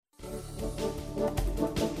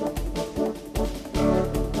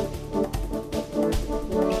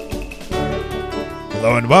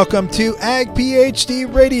Hello and welcome to Ag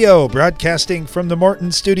PhD Radio, broadcasting from the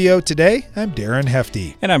Morton studio today. I'm Darren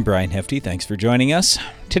Hefty. And I'm Brian Hefty. Thanks for joining us.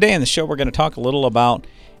 Today on the show, we're going to talk a little about,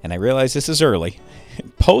 and I realize this is early,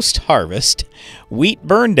 post-harvest wheat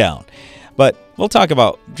burn down. But we'll talk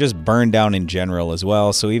about just burn down in general as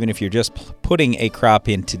well. So even if you're just putting a crop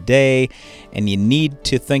in today and you need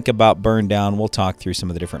to think about burn down, we'll talk through some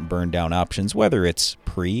of the different burn down options, whether it's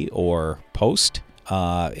pre or post.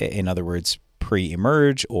 In other words,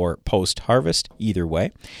 pre-emerge or post-harvest, either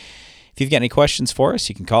way. If you've got any questions for us,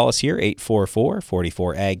 you can call us here,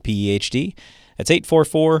 844-44-AG-PhD. That's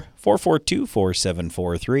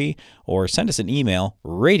 844-442-4743, or send us an email,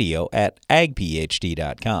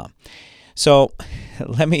 radio@agphd.com. So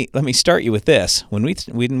let me start you with this. When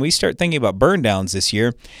we start thinking about burn downs this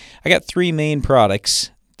year, I got three main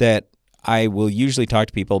products that I will usually talk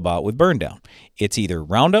to people about with burn down. It's either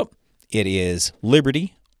Roundup, it is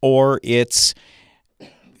Liberty, or it's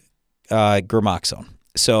Gramoxone.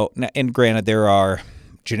 So, and granted, there are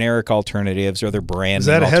generic alternatives or other brand. Is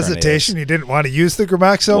that a hesitation? You didn't want to use the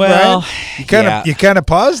Gramoxone, well, Brian? You kind of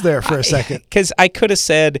paused there for a second. Because I could have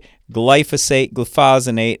said glyphosate,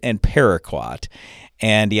 glufosinate, and paraquat.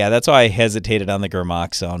 And yeah, that's why I hesitated on the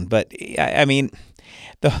Gramoxone. But I mean,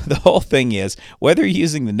 the whole thing is, whether you're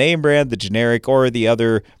using the name brand, the generic, or the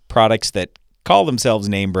other products that call themselves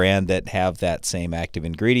name brand that have that same active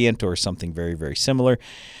ingredient or something very, very similar.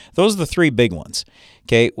 Those are the three big ones.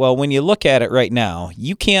 Okay, well, when you look at it right now,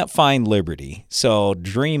 you can't find Liberty, so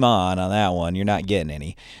dream on that one. You're not getting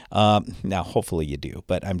any. Now, hopefully you do,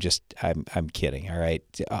 but I'm kidding, all right?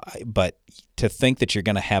 But to think that you're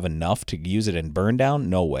going to have enough to use it in burn down,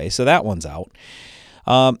 no way. So that one's out.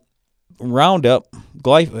 Roundup,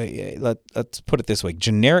 let's put it this way.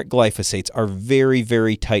 Generic glyphosates are very,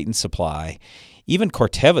 very tight in supply. Even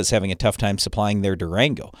Corteva's having a tough time supplying their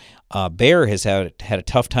Durango. Bayer has had a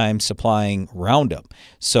tough time supplying Roundup.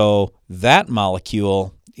 So that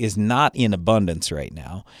molecule is not in abundance right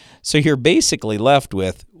now. So you're basically left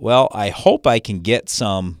with, well, I hope I can get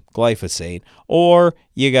some glyphosate, or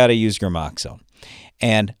you got to use Gramoxone.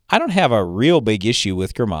 And I don't have a real big issue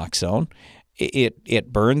with Gramoxone.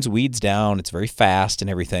 It burns weeds down. It's very fast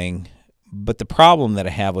and everything. But the problem that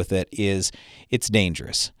I have with it is it's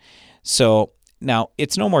dangerous. So now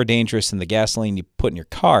it's no more dangerous than the gasoline you put in your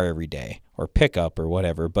car every day or pickup or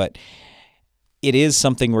whatever. But it is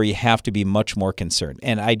something where you have to be much more concerned.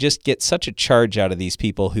 And I just get such a charge out of these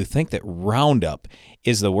people who think that Roundup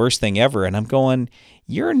is the worst thing ever. And I'm going,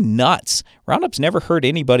 you're nuts. Roundup's never hurt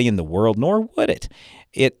anybody in the world, nor would it.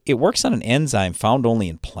 It works on an enzyme found only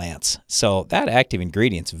in plants. So that active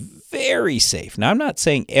ingredient's very safe. Now, I'm not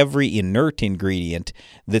saying every inert ingredient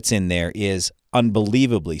that's in there is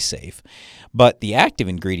unbelievably safe, but the active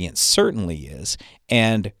ingredient certainly is.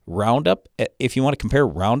 And Roundup, if you want to compare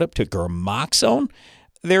Roundup to Gramoxone,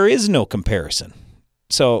 there is no comparison.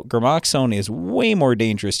 So Gramoxone is way more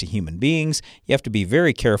dangerous to human beings. You have to be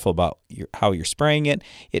very careful about how you're spraying it.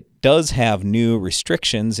 It does have new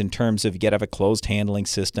restrictions in terms of you got to have a closed handling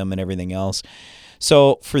system and everything else.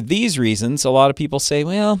 So for these reasons, a lot of people say,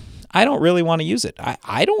 well, I don't really want to use it.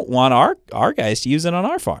 I don't want our guys to use it on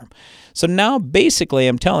our farm. So now basically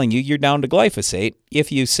I'm telling you, you're down to glyphosate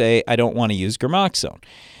if you say I don't want to use Gramoxone.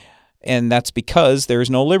 And that's because there's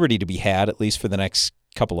no Liberty to be had, at least for the next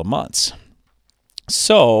couple of months.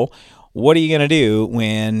 So what are you going to do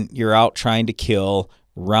when you're out trying to kill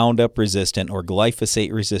Roundup resistant or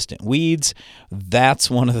glyphosate resistant weeds? That's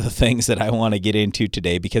one of the things that I want to get into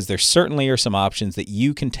today, because there certainly are some options that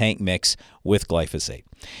you can tank mix with glyphosate.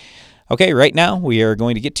 Okay, right now we are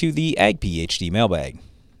going to get to the Ag PhD mailbag.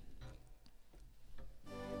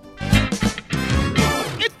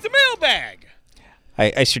 It's the mailbag!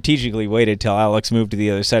 I strategically waited till Alex moved to the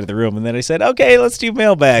other side of the room, and then I said, okay, let's do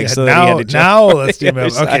mailbag. Yeah, so now let's do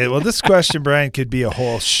mailbag. Okay, side. well, this question, Brian, could be a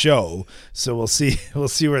whole show, so we'll see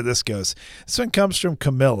where this goes. This one comes from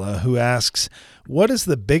Camilla, who asks, what is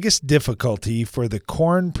the biggest difficulty for the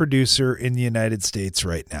corn producer in the United States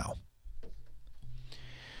right now?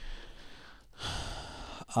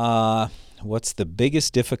 What's the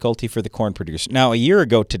biggest difficulty for the corn producer? Now, a year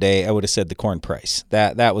ago today, I would have said the corn price.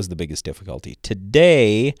 That was the biggest difficulty.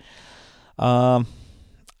 Today, I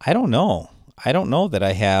don't know. I don't know that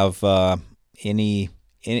I have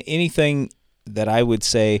anything that I would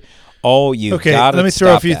say, oh, you got to stop. Okay, let me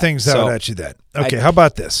throw a few that. things out at you then. Okay, how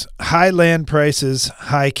about this? High land prices,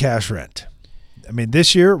 high cash rent. I mean,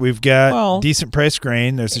 this year we've got decent price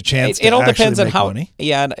grain. There's a chance it all depends on make how money.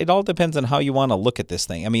 Yeah, it all depends on how you want to look at this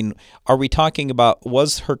thing. I mean, are we talking about?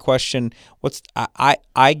 Was her question?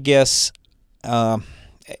 I guess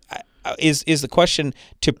is the question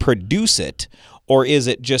to produce it, or is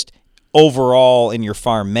it just overall in your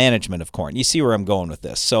farm management of corn? You see where I'm going with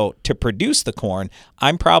this. So to produce the corn,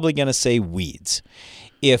 I'm probably going to say weeds.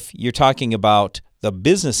 If you're talking about the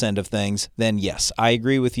business end of things, then yes, I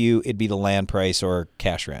agree with you. It'd be the land price or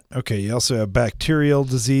cash rent. Okay, you also have bacterial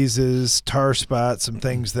diseases, tar spots, some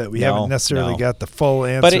things that we haven't necessarily got the full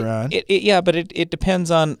answer on. But it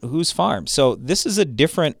depends on whose farm. So this is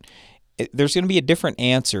there's going to be a different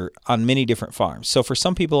answer on many different farms. So for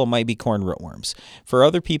some people, it might be corn rootworms. For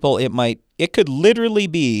other people, it could literally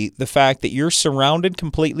be the fact that you're surrounded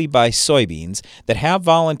completely by soybeans that have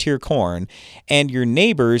volunteer corn, and your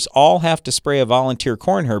neighbors all have to spray a volunteer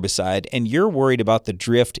corn herbicide, and you're worried about the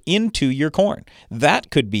drift into your corn.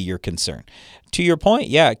 That could be your concern. To your point,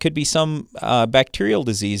 yeah, it could be some bacterial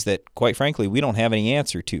disease that, quite frankly, we don't have any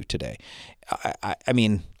answer to today. I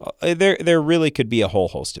mean, there really could be a whole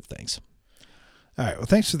host of things. All right. Well,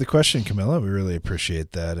 thanks for the question, Camilla. We really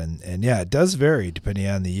appreciate that. And yeah, it does vary depending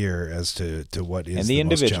on the year as to what is the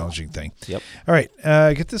most challenging thing. Yep. All right.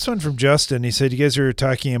 Get this one from Justin. He said, you guys are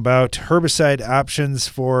talking about herbicide options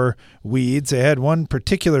for weeds. I had one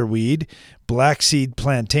particular weed, black seed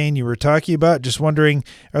plantain, you were talking about. Just wondering,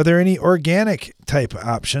 are there any organic type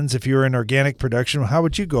options? If you were in organic production, how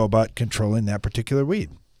would you go about controlling that particular weed?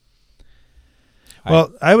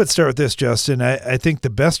 Well, I would start with this, Justin. I think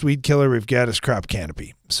the best weed killer we've got is crop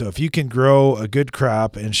canopy. So if you can grow a good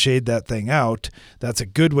crop and shade that thing out, that's a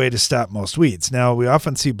good way to stop most weeds. Now, we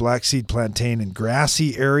often see black seed plantain in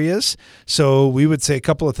grassy areas, so we would say a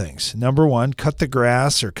couple of things. Number one, cut the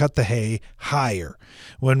grass or cut the hay higher.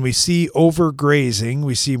 When we see overgrazing,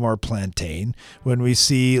 we see more plantain. When we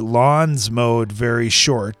see lawns mowed very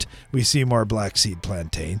short, we see more black seed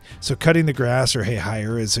plantain. So cutting the grass or hay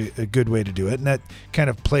higher is a good way to do it, and that kind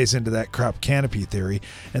of plays into that crop canopy theory.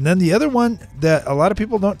 And then the other one that a lot of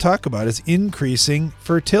people don't talk about is increasing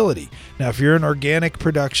fertility. Now, if you're in organic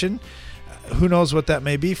production, who knows what that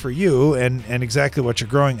may be for you and exactly what you're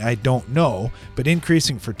growing, I don't know. But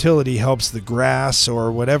increasing fertility helps the grass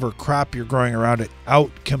or whatever crop you're growing around it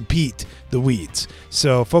out-compete the weeds.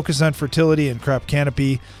 So focus on fertility and crop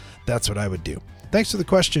canopy. That's what I would do. Thanks for the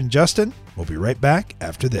question, Justin. We'll be right back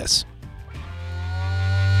after this.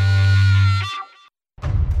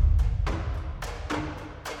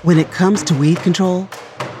 When it comes to weed control,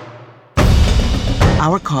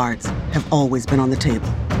 our cards have always been on the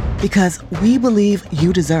table. Because we believe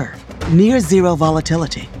you deserve near zero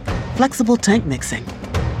volatility, flexible tank mixing,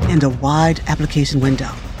 and a wide application window.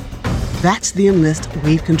 That's the Enlist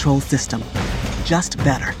Weed Control System. Just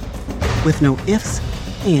better. With no ifs,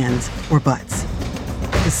 ands, or buts.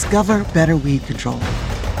 Discover better weed control.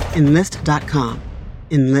 Enlist.com.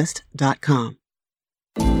 Enlist.com.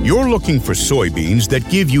 You're looking for soybeans that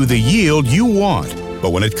give you the yield you want.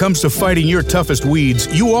 But when it comes to fighting your toughest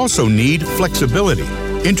weeds, you also need flexibility.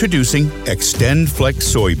 Introducing XtendFlex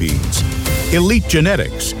soybeans. Elite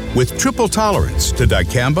genetics with triple tolerance to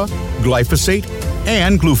dicamba, glyphosate,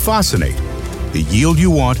 and glufosinate. The yield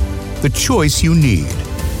you want, the choice you need.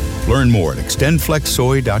 Learn more at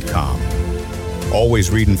extendflexsoy.com.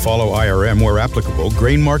 Always read and follow IRM where applicable,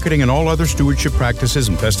 grain marketing, and all other stewardship practices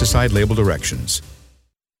and pesticide label directions.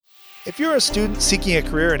 If you're a student seeking a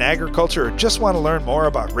career in agriculture or just want to learn more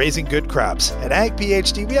about raising good crops, at Ag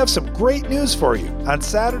PhD we have some great news for you. On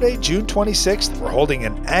Saturday, June 26th, we're holding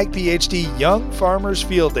an Ag PhD Young Farmers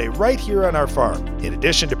Field Day right here on our farm. In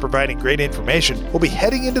addition to providing great information, we'll be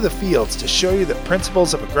heading into the fields to show you the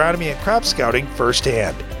principles of agronomy and crop scouting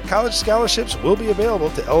firsthand. College scholarships will be available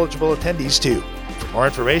to eligible attendees too. For more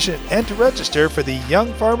information and to register for the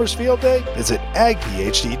Young Farmers Field Day, visit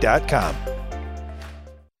agphd.com.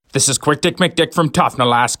 This is Quick Dick McDick from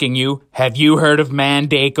Tufnell asking you, have you heard of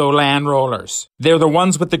Mandaco Land Rollers? They're the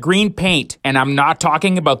ones with the green paint, and I'm not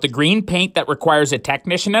talking about the green paint that requires a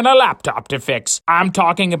technician and a laptop to fix. I'm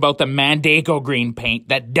talking about the Mandaco green paint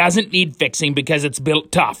that doesn't need fixing because it's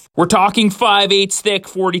built tough. We're talking 5/8 thick,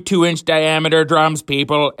 42-inch diameter drums,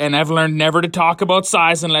 people, and I've learned never to talk about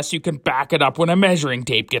size unless you can back it up when a measuring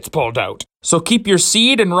tape gets pulled out. So keep your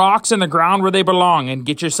seed and rocks in the ground where they belong and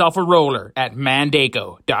get yourself a roller at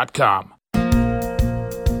Mandaco.com.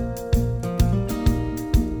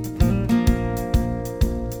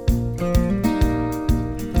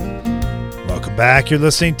 Welcome back. You're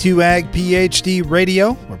listening to Ag PhD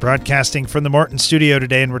Radio. We're broadcasting from the Morton studio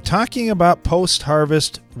today, and we're talking about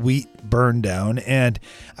post-harvest wheat burn down. And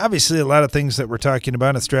obviously a lot of things that we're talking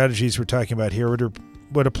about and strategies we're talking about here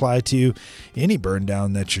would apply to any burn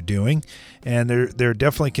down that you're doing. And there are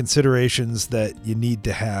definitely considerations that you need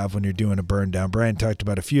to have when you're doing a burn down. Brian talked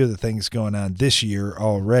about a few of the things going on this year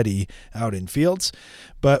already out in fields,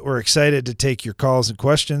 but we're excited to take your calls and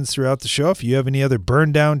questions throughout the show. If you have any other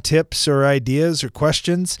burn down tips or ideas or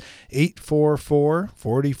questions,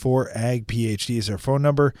 844-44-AG-PHD is our phone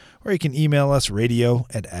number, or you can email us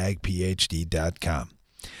radio@agphd.com.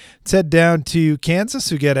 Let's head down to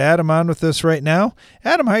Kansas. We got Adam on with us right now.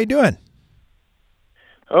 Adam, how you doing?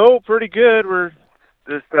 Oh, pretty good. We're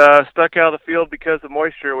just stuck out of the field because of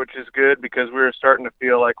moisture, which is good because we were starting to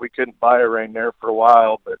feel like we couldn't buy a rain there for a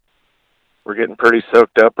while, but we're getting pretty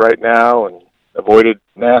soaked up right now and avoided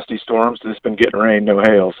nasty storms. Just been getting rain, no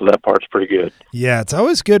hail, so that part's pretty good. Yeah, it's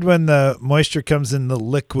always good when the moisture comes in the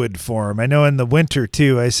liquid form. I know in the winter,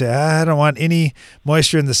 too, I say, I don't want any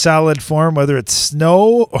moisture in the solid form, whether it's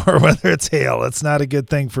snow or whether it's hail. It's not a good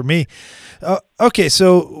thing for me. Okay,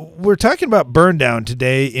 so we're talking about burn down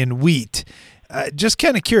today in wheat. Just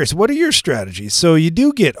kind of curious, what are your strategies? So you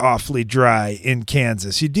do get awfully dry in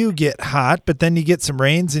Kansas. You do get hot, but then you get some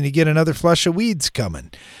rains and you get another flush of weeds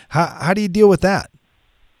coming. How do you deal with that?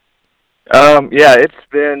 Yeah,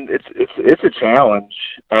 it's a challenge.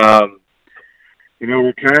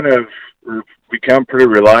 We've become pretty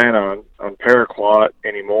reliant on paraquat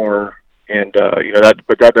anymore, and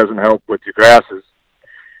but that doesn't help with your grasses,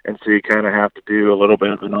 and so you kind of have to do a little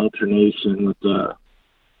bit of an alternation with a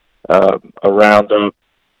Roundup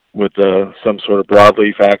with some sort of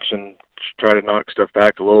broadleaf action, try to knock stuff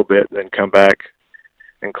back a little bit, and then come back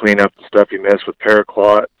and clean up the stuff you miss with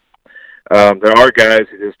paraquat. There are guys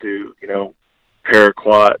who just do,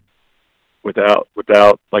 paraquat without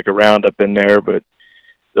like a Roundup in there, but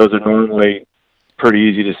those are normally pretty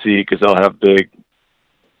easy to see because they'll have big,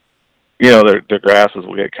 their grasses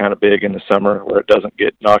will get kind of big in the summer where it doesn't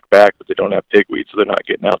get knocked back, but they don't have pigweed, so they're not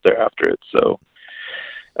getting out there after it. So,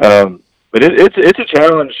 but it's a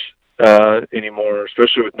challenge anymore,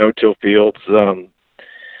 especially with no-till fields. The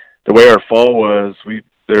way our fall was,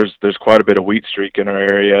 there's quite a bit of wheat streak in our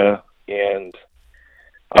area, and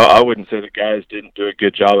I wouldn't say the guys didn't do a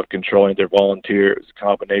good job of controlling their volunteer. It was a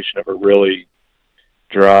combination of a really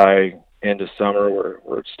dry end of summer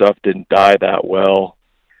where stuff didn't die that well,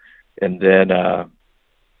 and then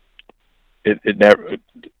it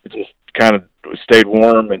just kind of stayed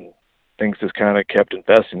warm, and things just kind of kept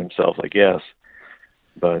infesting themselves, I guess.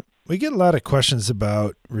 But we get a lot of questions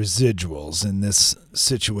about residuals in this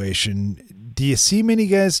situation. Do you see many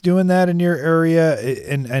guys doing that in your area?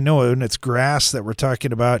 And I know when it's grass that we're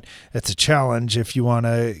talking about, it's a challenge if you want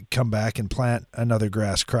to come back and plant another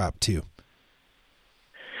grass crop too.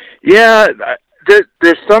 Yeah,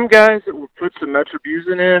 there's some guys that will put some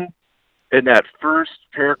metribuzin in that first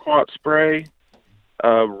paraquat spray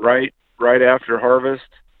right after harvest.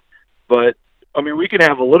 But we can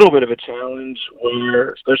have a little bit of a challenge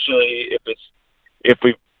where, especially if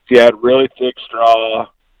you had really thick straw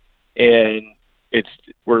and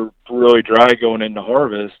we're really dry going into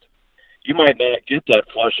harvest, you might not get that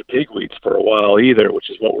flush of pigweeds for a while either, which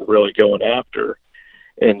is what we're really going after.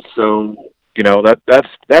 And so,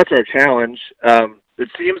 that's our challenge. It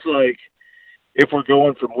seems like if we're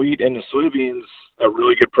going from wheat into soybeans, a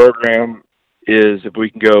really good program is if we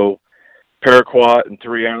can go paraquat and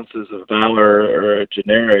 3 ounces of Valor or a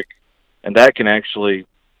generic, and that can actually,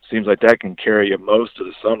 seems like that can carry you most of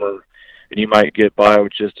the summer, and you might get by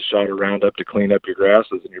with just a shot of Roundup to clean up your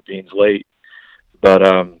grasses and your beans late. But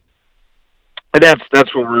and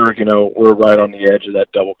that's where we're right on the edge of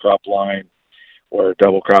that double crop line, where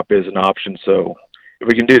double crop is an option. So if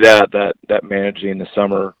we can do that managing in the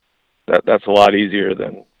summer, that's a lot easier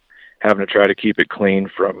than having to try to keep it clean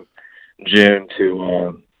from June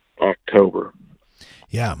to October.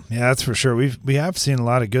 Yeah, that's for sure. We have seen a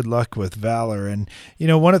lot of good luck with Valor. And,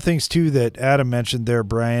 one of the things, too, that Adam mentioned there,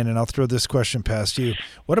 Brian, and I'll throw this question past you.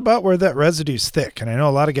 What about where that residue's thick? And I know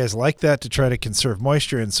a lot of guys like that to try to conserve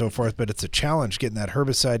moisture and so forth, but it's a challenge getting that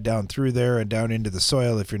herbicide down through there and down into the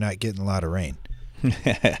soil if you're not getting a lot of rain.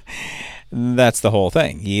 That's the whole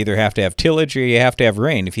thing. You either have to have tillage or you have to have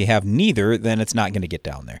rain. If you have neither, then it's not going to get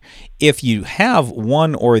down there. If you have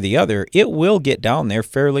one or the other, it will get down there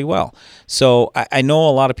fairly well. So I know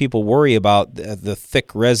a lot of people worry about the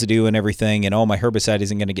thick residue and everything, and my herbicide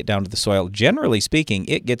isn't going to get down to the soil. Generally speaking,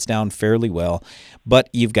 it gets down fairly well, but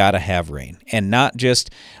you've got to have rain. And not just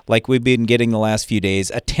like we've been getting the last few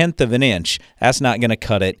days, 1/10 of an inch. That's not going to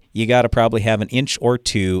cut it. You got to probably have 1 inch or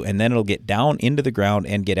 2, and then it'll get down into the ground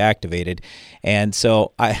and get activated. And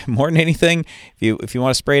so more than anything, if you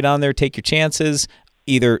want to spray it on there, take your chances.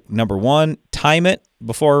 Either, number one, time it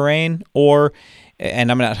before rain, or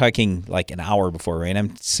and I'm not talking like an hour before rain.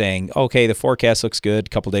 I'm saying, okay, the forecast looks good. A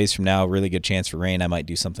couple days from now, really good chance for rain. I might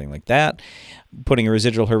do something like that, putting a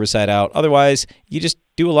residual herbicide out. Otherwise, you just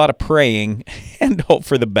do a lot of praying and hope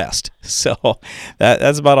for the best. So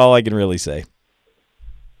that's about all I can really say.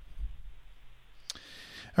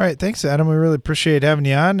 All right. Thanks, Adam. We really appreciate having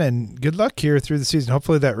you on, and good luck here through the season.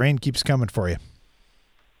 Hopefully that rain keeps coming for you.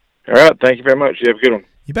 All right. Thank you very much. You have a good one.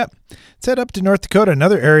 You bet. Let's head up to North Dakota,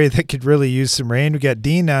 another area that could really use some rain. We got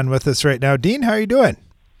Dean on with us right now. Dean, how are you doing?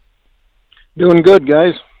 Doing good,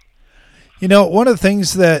 guys. You know, one of the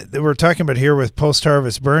things that we're talking about here with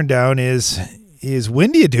post-harvest burn down is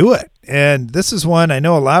when do you do it? And this is one I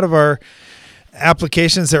know a lot of our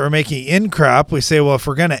applications that we're making in crop, we say, well, if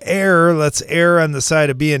we're going to err, let's err on the side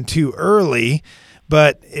of being too early.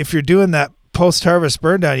 But if you're doing that post-harvest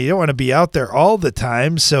burn down, you don't want to be out there all the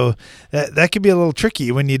time. So that can be a little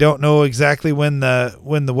tricky when you don't know exactly when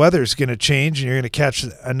the weather's going to change and you're going to catch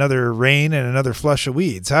another rain and another flush of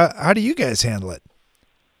weeds. How do you guys handle it?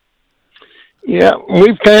 Yeah,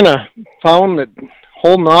 we've kind of found that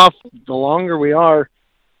holding off the longer we are,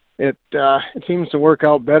 it seems to work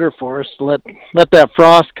out better for us to let that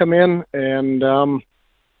frost come in and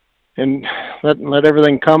let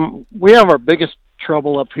everything come. We have our biggest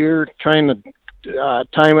trouble up here trying to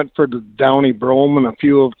time it for the downy brome and a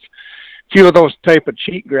few of those type of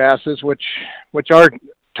cheat grasses, which are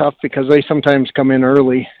tough because they sometimes come in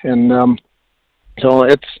early, and so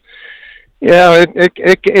it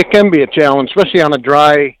can be a challenge, especially on a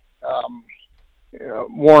dry,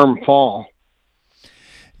 warm fall.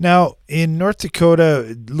 Now, in North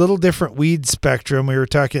Dakota, little different weed spectrum. We were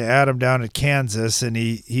talking to Adam down in Kansas, and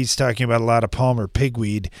he's talking about a lot of palmer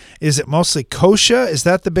pigweed. Is it mostly kochia? Is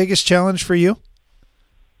that the biggest challenge for you?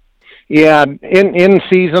 Yeah, in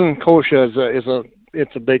season, kochia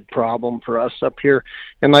it's a big problem for us up here.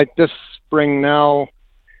 And like this spring now,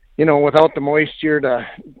 without the moisture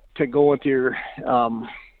to go with your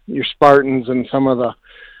Spartans and some of the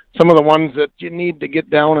ones that you need to get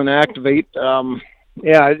down and activate.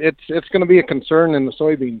 It's going to be a concern in the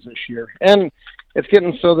soybeans this year, and it's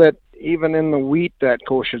getting so that even in the wheat, that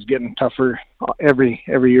kochia is getting tougher every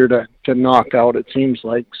year to knock out. It seems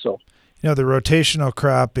like so. The rotational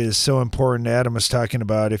crop is so important. Adam was talking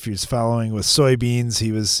about if he was following with soybeans,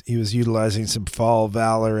 he was utilizing some fall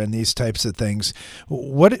valor and these types of things.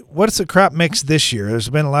 What's the crop mix this year? There's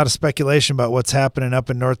been a lot of speculation about what's happening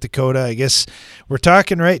up in North Dakota. I guess we're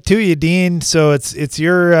talking right to you, Dean. So it's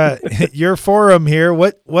your your forum here.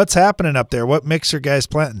 What's happening up there? What mix are guys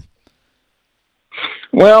planting?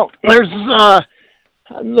 Well, there's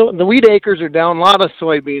the wheat acres are down. A lot of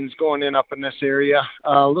soybeans going in up in this area.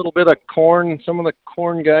 A little bit of corn. Some of the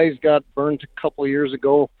corn guys got burnt a couple of years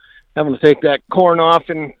ago, having to take that corn off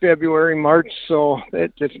in February, March. So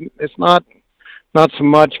it's not so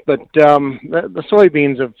much. But the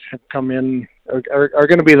soybeans have come in, are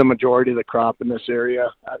going to be the majority of the crop in this area,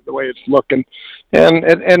 the way it's looking. And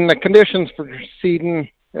the conditions for seeding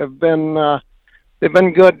have been they've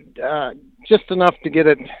been good. Just enough to get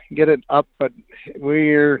it up, but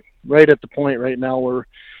we're right at the point right now where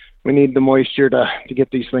we need the moisture to get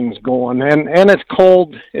these things going. And it's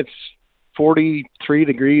cold. It's 43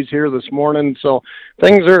 degrees here this morning, so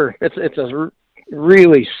it's a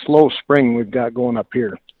really slow spring we've got going up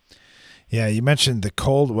here. Yeah, you mentioned the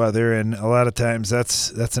cold weather, and a lot of times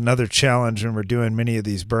that's another challenge when we're doing many of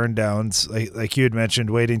these burn downs. Like you had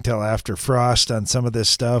mentioned, waiting till after frost on some of this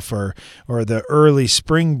stuff, or the early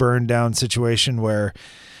spring burn down situation where,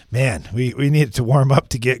 man, we need to warm up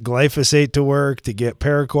to get glyphosate to work, to get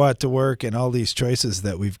paraquat to work, and all these choices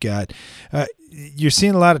that we've got. You're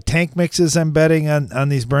seeing a lot of tank mixes, I'm betting, on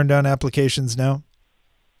these burn down applications now?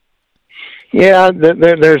 Yeah,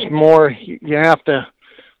 there's more. You have to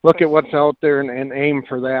look at what's out there and aim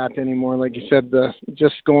for that anymore. Like you said,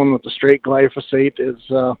 just going with the straight glyphosate is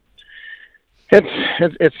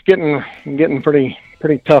it's getting pretty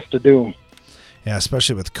tough to do. Yeah,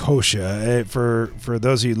 especially with kochia. For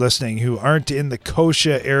those of you listening who aren't in the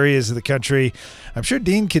kochia areas of the country, I'm sure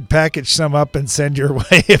Dean could package some up and send your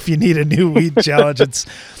way if you need a new weed challenge.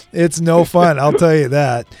 It's no fun, I'll tell you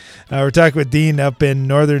that. We're talking with Dean up in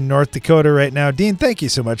northern North Dakota right now. Dean, thank you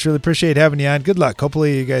so much. Really appreciate having you on. Good luck.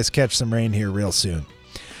 Hopefully you guys catch some rain here real soon.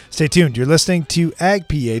 Stay tuned. You're listening to Ag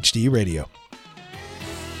PhD Radio.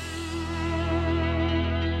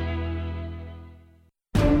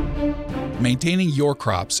 Maintaining your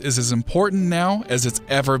crops is as important now as it's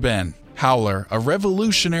ever been. Howler, a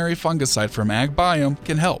revolutionary fungicide from AgBiome,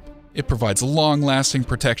 can help. It provides long-lasting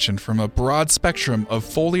protection from a broad spectrum of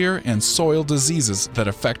foliar and soil diseases that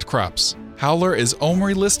affect crops. Howler is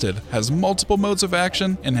OMRI listed, has multiple modes of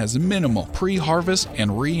action, and has minimal pre-harvest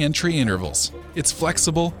and re-entry intervals. It's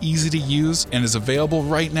flexible, easy to use, and is available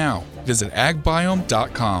right now. Visit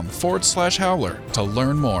agbiome.com/Howler to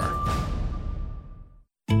learn more.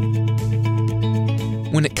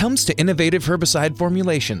 When it comes to innovative herbicide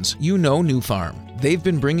formulations, you know New Farm. They've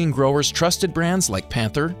been bringing growers trusted brands like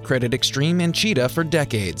Panther, Credit Extreme, and Cheetah for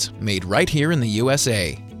decades, made right here in the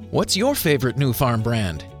USA. What's your favorite New Farm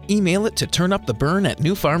brand? Email it to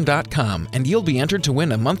turnuptheburn@newfarm.com and you'll be entered to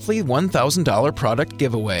win a monthly $1,000 product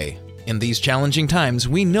giveaway. In these challenging times,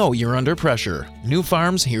 we know you're under pressure. New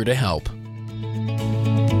Farm's here to help.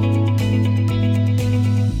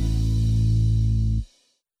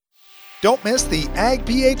 Don't miss the Ag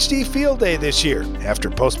PhD Field Day this year. After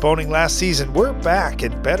postponing last season, we're back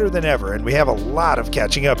and better than ever, and we have a lot of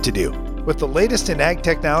catching up to do. With the latest in ag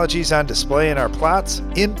technologies on display in our plots,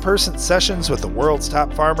 in-person sessions with the world's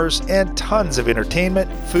top farmers, and tons of entertainment,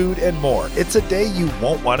 food, and more, it's a day you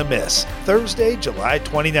won't want to miss. Thursday, July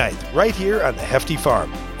 29th, right here on the Hefty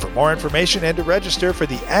Farm. For more information and to register for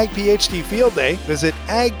the Ag PhD Field Day, visit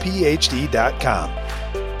agphd.com.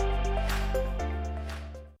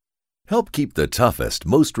 Help keep the toughest,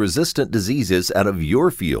 most resistant diseases out of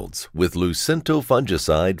your fields with Lucento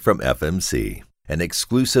fungicide from FMC. An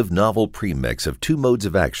exclusive novel premix of 2 modes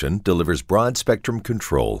of action delivers broad-spectrum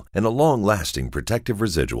control and a long-lasting protective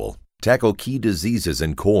residual. Tackle key diseases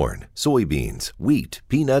in corn, soybeans, wheat,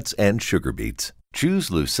 peanuts, and sugar beets. Choose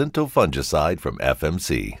Lucento fungicide from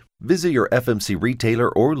FMC. Visit your FMC retailer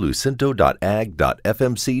or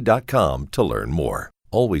lucento.ag.fmc.com to learn more.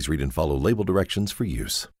 Always read and follow label directions for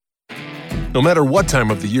use. No matter what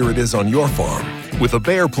time of the year it is on your farm, with a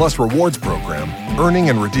Bayer Plus Rewards program, earning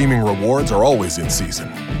and redeeming rewards are always in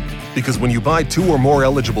season. Because when you buy 2 or more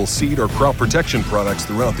eligible seed or crop protection products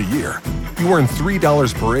throughout the year, you earn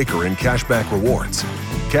 $3 per acre in cashback rewards.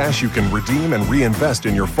 Cash you can redeem and reinvest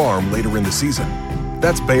in your farm later in the season.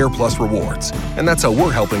 That's Bayer Plus Rewards, and that's how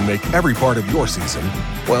we're helping make every part of your season,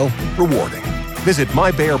 well, rewarding. Visit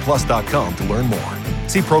mybayerplus.com to learn more.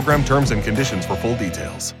 See program terms and conditions for full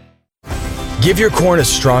details. Give your corn a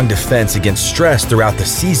strong defense against stress throughout the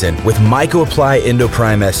season with MycoApply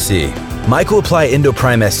Endoprime SC. MycoApply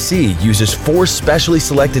Endoprime SC uses 4 specially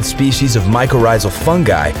selected species of mycorrhizal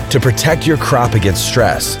fungi to protect your crop against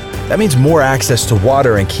stress. That means more access to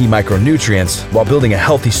water and key micronutrients while building a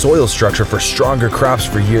healthy soil structure for stronger crops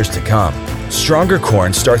for years to come. Stronger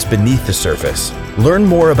corn starts beneath the surface. Learn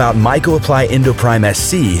more about MycoApply Endoprime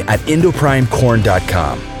SC at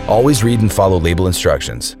endoprimecorn.com. Always read and follow label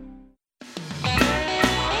instructions.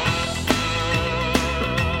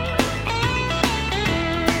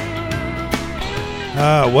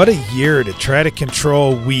 What a year to try to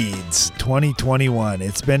control weeds, 2021.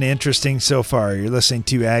 It's been interesting so far. You're listening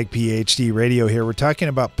to Ag PhD Radio here. We're talking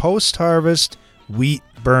about post-harvest wheat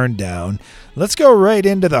burn down. Let's go right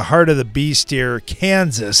into the heart of the beast here,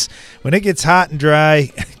 Kansas. When it gets hot and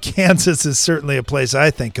dry, Kansas is certainly a place I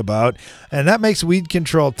think about, and that makes weed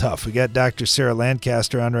control tough. We got Dr. Sarah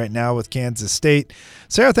Lancaster on right now with Kansas State.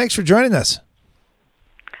 Sarah, thanks for joining us.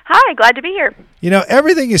 Hi, glad to be here. You know,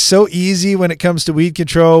 everything is so easy when it comes to weed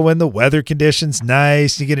control when the weather condition's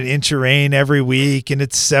nice. You get an inch of rain every week and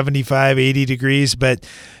it's 75, 80 degrees. But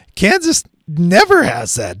Kansas never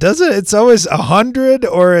has that, does it? It's always 100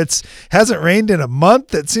 or it hasn't rained in a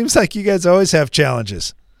month. It seems like you guys always have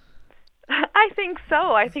challenges. I think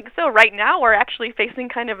so. Right now we're actually facing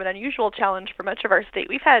kind of an unusual challenge for much of our state.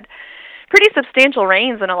 We've had pretty substantial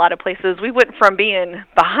rains in a lot of places. We went from being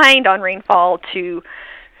behind on rainfall to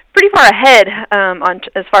pretty far ahead on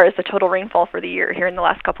as far as the total rainfall for the year here in the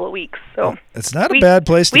last couple of weeks. So it's not a bad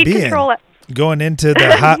place to be in. Going into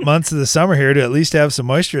the hot months of the summer here to at least have some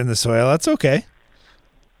moisture in the soil. That's okay.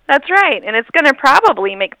 That's right, and it's going to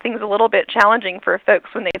probably make things a little bit challenging for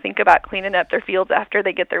folks when they think about cleaning up their fields after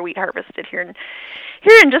they get their wheat harvested here in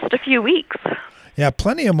just a few weeks. Yeah,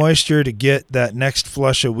 plenty of moisture to get that next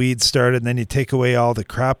flush of weeds started, and then you take away all the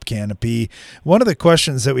crop canopy. One of the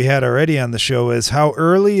questions that we had already on the show is how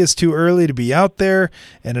early is too early to be out there?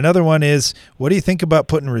 And another one is, what do you think about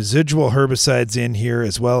putting residual herbicides in here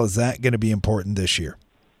as well? Is that going to be important this year?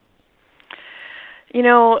 You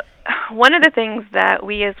know, one of the things that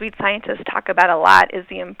we as weed scientists talk about a lot is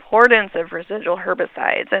the importance of residual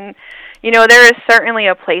herbicides. And, you know, there is certainly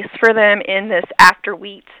a place for them in this after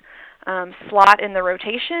wheat slot in the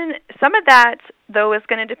rotation. Some of that, though, is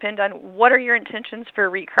going to depend on what are your intentions for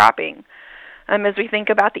recropping. As we think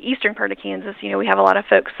about the eastern part of Kansas, you know, we have a lot of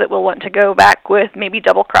folks that will want to go back with maybe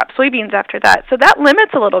double crop soybeans after that. So that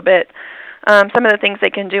limits a little bit some of the things they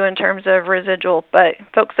can do in terms of residual. But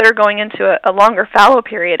folks that are going into a longer fallow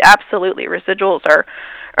period, absolutely, residuals are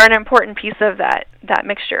an important piece of that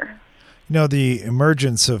mixture. You know, the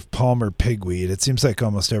emergence of Palmer pigweed, it seems like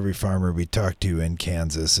almost every farmer we talk to in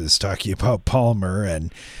Kansas is talking about Palmer.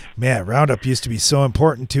 And, man, Roundup used to be so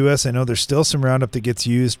important to us. I know there's still some Roundup that gets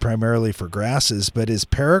used primarily for grasses, but is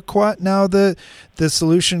paraquat now the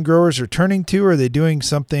solution growers are turning to, or are they doing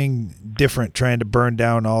something different, trying to burn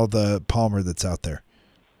down all the Palmer that's out there?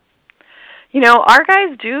 You know, our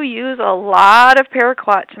guys do use a lot of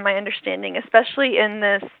paraquat, to my understanding, especially in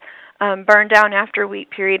this burn down after wheat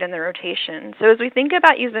period in the rotation. So as we think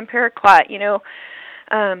about using paraquat, you know,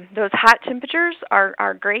 those hot temperatures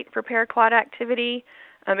are great for paraquat activity.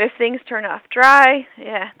 If things turn off dry,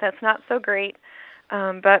 yeah, that's not so great.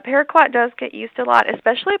 But paraquat does get used a lot,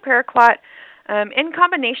 especially paraquat in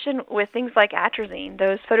combination with things like atrazine.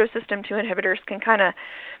 Those photosystem 2 inhibitors can kind of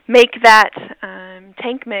make that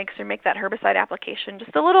tank mix or make that herbicide application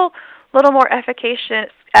just a little more efficacious,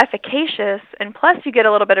 and plus you get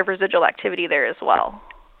a little bit of residual activity there as well.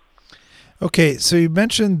 Okay, so you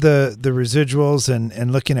mentioned the residuals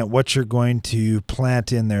and looking at what you're going to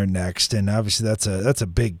plant in there next, and obviously that's a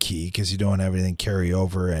big key because you don't want everything carry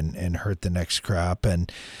over and hurt the next crop.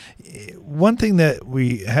 And one thing that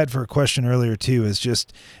we had for a question earlier too is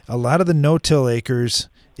just a lot of the no-till acres,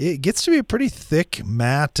 it gets to be a pretty thick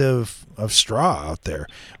mat of straw out there.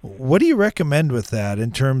 What do you recommend with that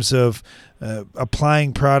in terms of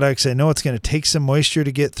applying products? I know it's going to take some moisture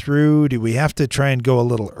to get through. Do we have to try and go a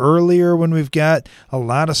little earlier when we've got a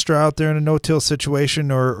lot of straw out there in a no-till situation,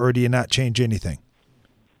 or do you not change anything?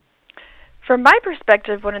 From my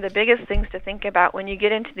perspective, one of the biggest things to think about when you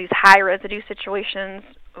get into these high residue situations,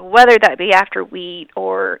 whether that be after wheat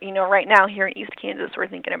or, you know, right now here in East Kansas, we're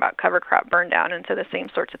thinking about cover crop burn down, and so the same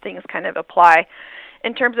sorts of things kind of apply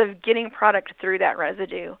in terms of getting product through that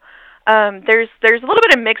residue. There's a little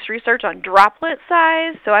bit of mixed research on droplet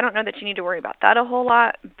size, so I don't know that you need to worry about that a whole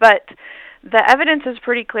lot, but the evidence is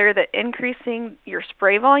pretty clear that increasing your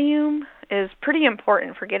spray volume is pretty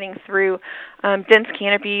important for getting through dense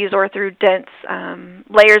canopies or through dense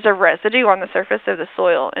layers of residue on the surface of the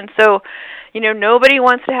soil. And so, you know, nobody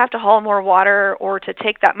wants to have to haul more water or to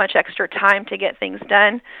take that much extra time to get things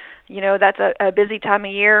done. You know, that's a busy time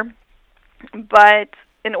of year. But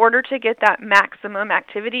in order to get that maximum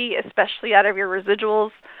activity, especially out of your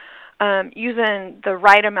residuals, using the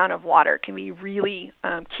right amount of water can be really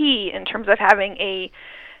key in terms of having a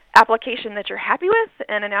application that you're happy with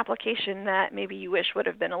and an application that maybe you wish would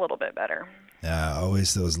have been a little bit better.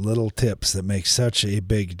 Always those little tips that make such a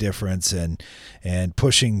big difference, and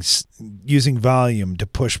using volume to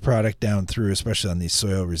push product down through, especially on these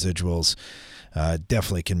soil residuals,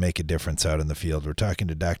 definitely can make a difference out in the field. We're talking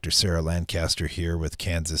to Dr. Sarah Lancaster here with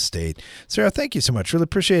Kansas State. Sarah, thank you so much. Really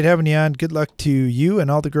appreciate having you on. Good luck to you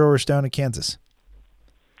and all the growers down in Kansas.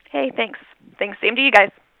 Hey, thanks. Same to you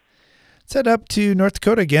guys. Let's head up to North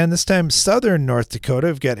Dakota again, this time southern North Dakota.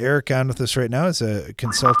 We've got Eric on with us right now as a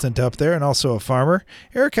consultant up there and also a farmer.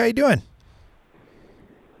 Eric, how you doing?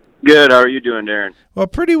 Good. How are you doing, Darren? Well,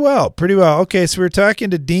 pretty well. Okay, so we're talking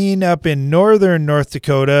to Dean up in northern North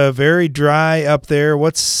Dakota. Very dry up there.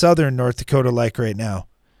 What's southern North Dakota like right now?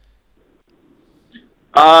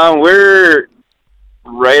 We're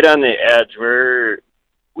right on the edge.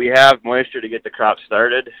 We have moisture to get the crop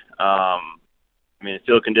started. I mean, the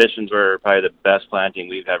field conditions were probably the best planting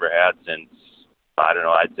we've ever had since, I don't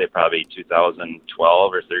know, I'd say probably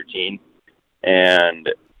 2012 or 13. And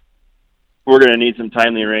we're going to need some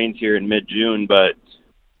timely rains here in mid-June, but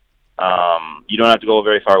you don't have to go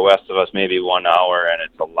very far west of us, maybe 1 hour, and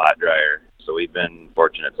it's a lot drier. So we've been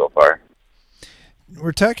fortunate so far.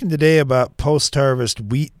 We're talking today about post-harvest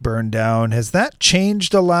wheat burn down. Has that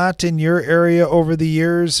changed a lot in your area over the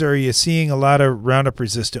years? Are you seeing a lot of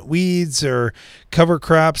Roundup-resistant weeds or cover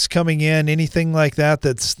crops coming in? Anything like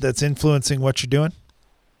that's influencing what you're doing?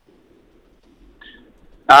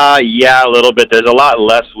 Yeah, a little bit. There's a lot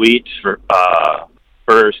less wheat for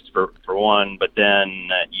one, but then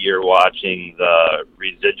you're watching the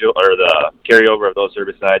residual or the carryover of those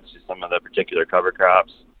herbicides to some of the particular cover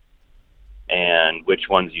crops and which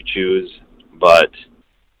ones you choose. But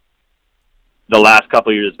the last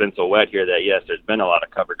couple of years has been so wet here that, yes, there's been a lot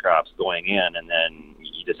of cover crops going in, and then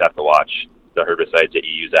you just have to watch the herbicides that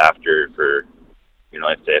you use after for,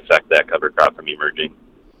 if they affect that cover crop from emerging.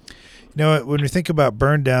 You know, when we think about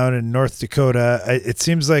burn down in North Dakota, it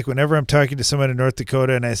seems like whenever I'm talking to someone in North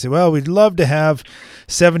Dakota and I say, well, we'd love to have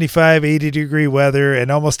 75, 80-degree weather,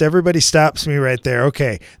 and almost everybody stops me right there.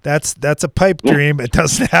 Okay, that's a pipe dream. It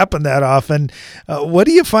doesn't happen that often. What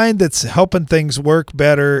do you find that's helping things work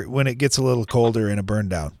better when it gets a little colder in a burn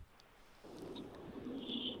down?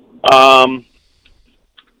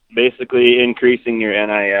 Basically increasing your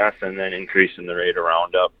NIS and then increasing the rate of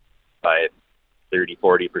Roundup by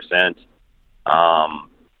 30-40%,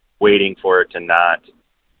 waiting for it to not.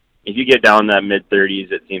 If you get down that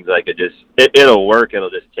mid-30s, it seems like it'll work. It'll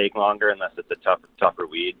just take longer unless it's a tougher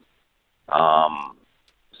weed.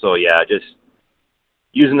 So yeah, just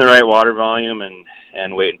using the right water volume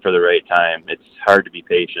and waiting for the right time. It's hard to be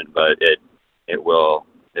patient, but it will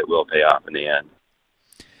pay off in the end.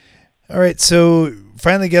 All right, so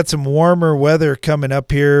finally got some warmer weather coming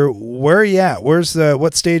up here. Where are you at?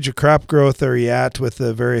 What stage of crop growth are you at with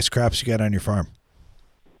the various crops you got on your farm?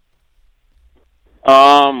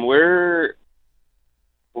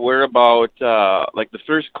 We're about like the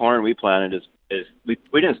first corn we planted is we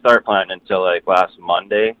didn't start planting until like last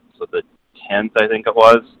Monday, so the 10th I think it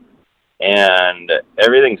was, and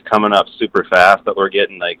everything's coming up super fast. But we're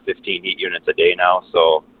getting like 15 heat units a day now.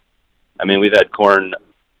 So I mean, we've had corn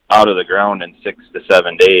out of the ground in 6 to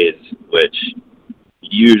 7 days, which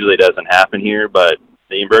usually doesn't happen here, but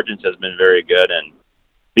the emergence has been very good, and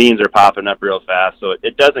beans are popping up real fast, so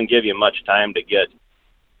it doesn't give you much time to get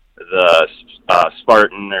the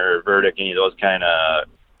Spartan or Verdict, any of those kind of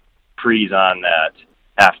pre's on that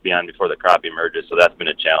have to be on before the crop emerges, so that's been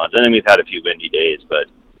a challenge. And then we've had a few windy days, but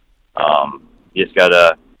you just got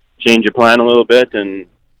to change your plan a little bit and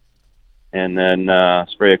then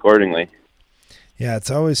spray accordingly. Yeah,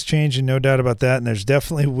 it's always changing, no doubt about that, and there's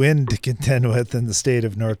definitely wind to contend with in the state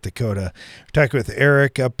of North Dakota. We're talking with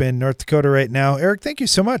Eric up in North Dakota right now. Eric, thank you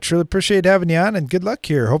so much. Really appreciate having you on, and good luck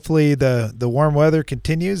here. Hopefully the warm weather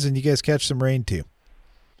continues and you guys catch some rain too.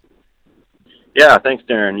 Yeah, thanks,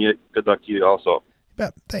 Darren. Good luck to you also.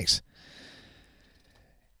 Yeah, thanks.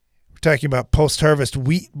 Talking about post-harvest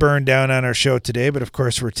wheat burn down on our show today, but of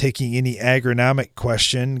course we're taking any agronomic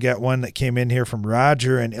question. Got one that came in here from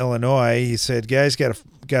Roger in Illinois. He said, guys, got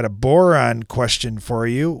a boron question for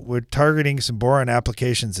you. We're targeting some boron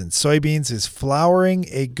applications in soybeans. Is flowering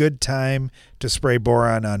a good time to spray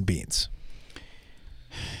boron on beans?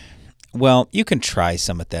 Well, you can try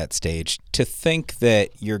some at that stage. To think that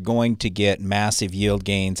you're going to get massive yield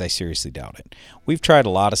gains, I seriously doubt it. We've tried a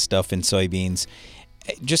lot of stuff in soybeans.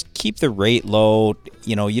 Just keep the rate low.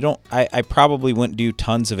 You know, I probably wouldn't do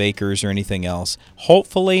tons of acres or anything else.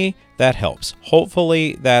 Hopefully that helps.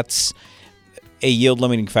 Hopefully that's a yield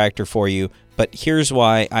limiting factor for you. But here's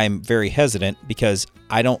why I'm very hesitant, because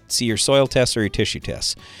I don't see your soil tests or your tissue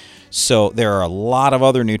tests. So there are a lot of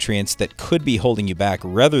other nutrients that could be holding you back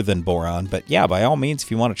rather than boron. But yeah, by all means, if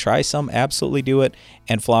you want to try some, absolutely do it.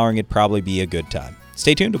 And flowering would probably be a good time.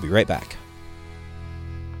 Stay tuned. We'll be right back.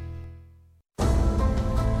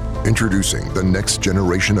 Introducing the next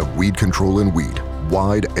generation of weed control in wheat,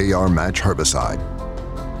 Wide AR Match herbicide.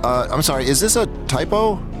 I'm sorry, is this a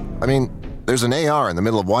typo? I mean, there's an AR in the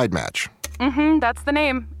middle of Wide Match. Mm-hmm, that's the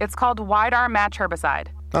name. It's called Wide AR Match herbicide.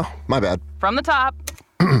 Oh, my bad. From the top.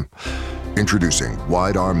 Introducing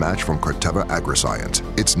Wide AR Match from Corteva Agriscience.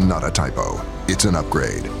 It's not a typo. It's an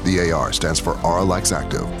upgrade. The AR stands for Arylex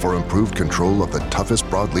Active for improved control of the toughest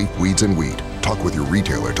broadleaf weeds in wheat. Talk with your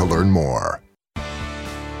retailer to learn more.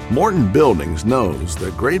 Morton Buildings knows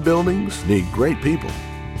that great buildings need great people,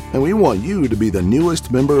 and we want you to be the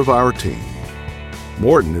newest member of our team.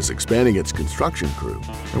 Morton is expanding its construction crew,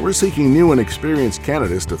 and we're seeking new and experienced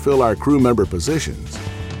candidates to fill our crew member positions.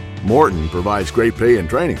 Morton provides great pay and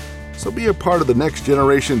training, so be a part of the next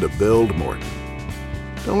generation to build Morton.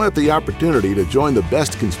 Don't let the opportunity to join the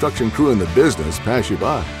best construction crew in the business pass you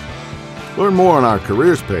by. Learn more on our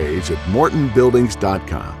careers page at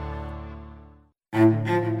mortonbuildings.com.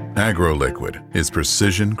 AgroLiquid is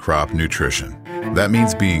precision crop nutrition. That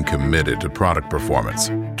means being committed to product performance,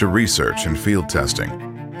 to research and field testing,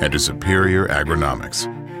 and to superior agronomics.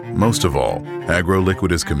 Most of all,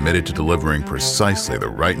 AgroLiquid is committed to delivering precisely the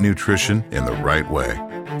right nutrition in the right way,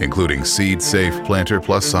 including seed-safe planter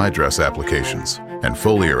plus side dress applications and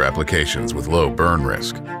foliar applications with low burn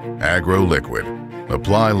risk. AgroLiquid.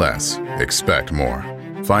 Apply less, expect more.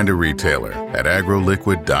 Find a retailer at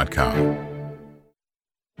agroliquid.com.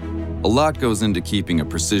 A lot goes into keeping a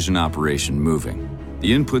precision operation moving.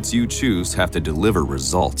 The inputs you choose have to deliver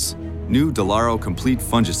results. New Delaro Complete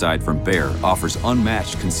Fungicide from Bayer offers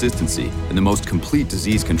unmatched consistency and the most complete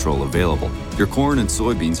disease control available. Your corn and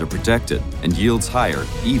soybeans are protected and yields higher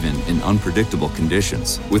even in unpredictable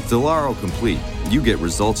conditions. With Delaro Complete, you get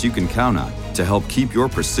results you can count on to help keep your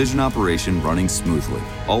precision operation running smoothly.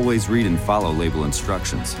 Always read and follow label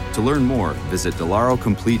instructions. To learn more, visit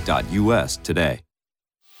delarocomplete.us today.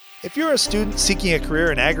 If you're a student seeking a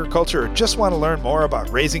career in agriculture or just want to learn more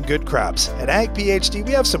about raising good crops, at Ag PhD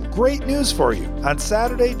we have some great news for you. On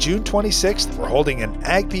Saturday, June 26th, we're holding an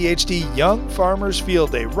Ag PhD Young Farmers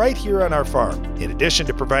Field Day right here on our farm. In addition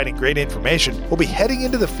to providing great information, we'll be heading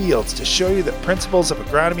into the fields to show you the principles of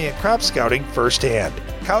agronomy and crop scouting firsthand.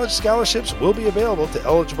 College scholarships will be available to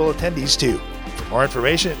eligible attendees too. For more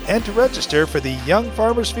information and to register for the Young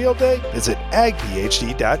Farmers Field Day, visit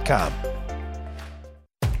agphd.com.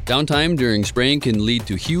 Downtime during spraying can lead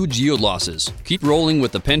to huge yield losses. Keep rolling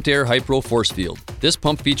with the Pentair Hypro Force Field. This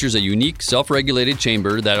pump features a unique, self-regulated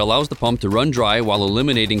chamber that allows the pump to run dry while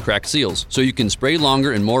eliminating cracked seals, so you can spray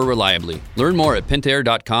longer and more reliably. Learn more at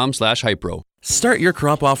pentair.com/hypro. Start your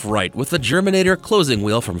crop off right with the Germinator closing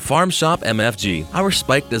wheel from Farm Shop MFG. Our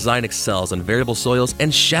spike design excels on variable soils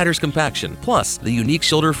and shatters compaction. Plus, the unique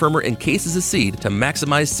shoulder firmer encases the seed to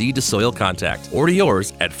maximize seed-to-soil contact. Order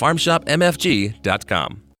yours at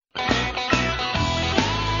farmshopmfg.com.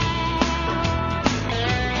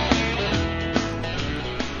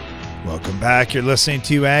 Welcome back. You're listening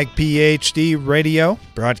to Ag PhD Radio,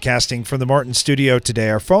 broadcasting from the Morton studio today.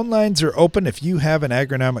 Our phone lines are open. If you have an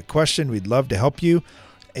agronomic question, we'd love to help you.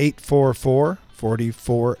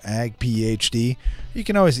 844-44-AG-PhD. You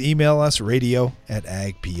can always email us,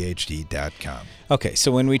 radio@agphd.com. Okay,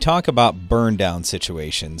 so when we talk about burn down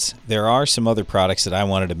situations, there are some other products that I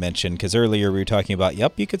wanted to mention, because earlier we were talking about,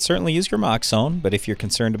 you could certainly use your Moxone, but if you're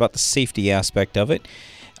concerned about the safety aspect of it,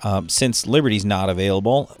 since Liberty's not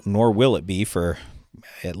available, nor will it be for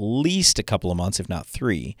at least a couple of months, if not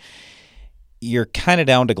 3, you're kind of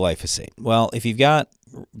down to glyphosate. Well, if you've got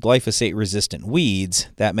glyphosate-resistant weeds,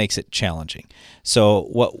 that makes it challenging. So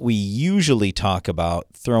what we usually talk about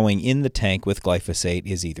throwing in the tank with glyphosate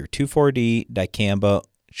is either 2,4-D, dicamba,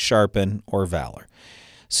 Sharpen, or Valor.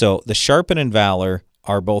 So the Sharpen and Valor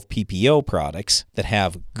are both PPO products that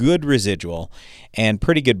have good residual and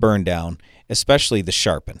pretty good burn down, especially the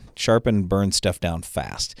Sharpen. Sharpen burns stuff down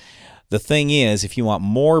fast. The thing is, if you want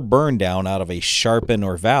more burn down out of a Sharpen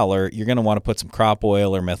or Valor, you're going to want to put some crop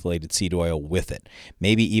oil or methylated seed oil with it,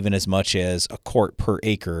 maybe even as much as a quart per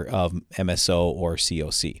acre of MSO or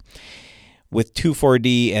COC. With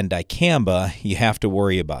 2,4-D and dicamba, you have to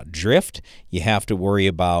worry about drift. You have to worry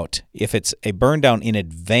about, if it's a burn down in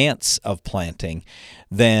advance of planting,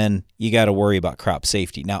 then you got to worry about crop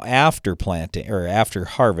safety. Now, after planting, or after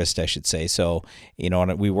harvest, I should say, so,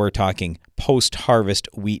 we were talking post-harvest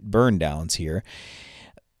wheat burn downs here.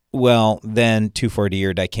 Well, then 2,4-D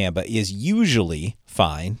or dicamba is usually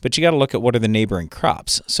fine, but you got to look at what are the neighboring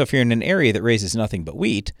crops. So if you're in an area that raises nothing but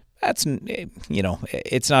wheat, that's,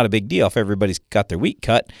 it's not a big deal. If everybody's got their wheat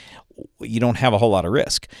cut, you don't have a whole lot of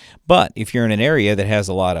risk. But if you're in an area that has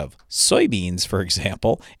a lot of soybeans, for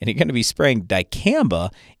example, and you're going to be spraying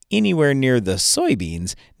dicamba anywhere near the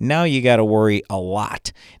soybeans, now you got to worry a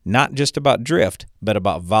lot, not just about drift, but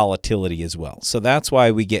about volatility as well. So that's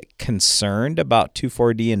why we get concerned about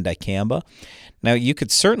 2,4-D and dicamba. Now, you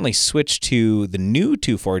could certainly switch to the new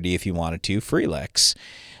 2,4-D if you wanted to, Freelex,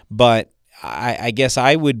 but I guess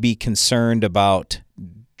I would be concerned about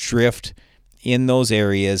drift in those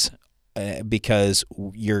areas because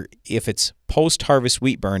if it's post-harvest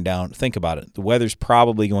wheat burn down, think about it. The weather's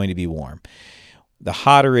probably going to be warm. The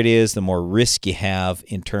hotter it is, the more risk you have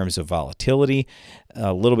in terms of volatility,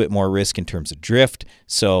 a little bit more risk in terms of drift.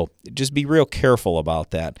 So just be real careful about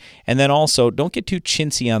that. And then also, don't get too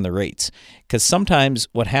chintzy on the rates, because sometimes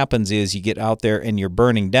what happens is you get out there and you're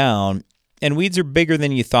burning down, and weeds are bigger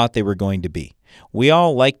than you thought they were going to be. We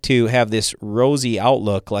all like to have this rosy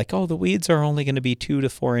outlook like, the weeds are only going to be 2 to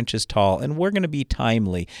 4 inches tall, and we're going to be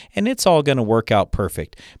timely, and it's all going to work out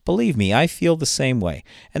perfect. Believe me, I feel the same way.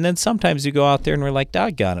 And then sometimes you go out there and we're like,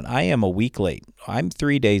 doggone it, I am a week late. I'm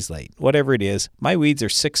 3 days late. Whatever it is, my weeds are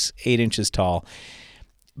 6, 8 inches tall.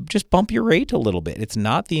 Just bump your rate a little bit. It's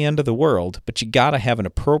not the end of the world, but you got to have an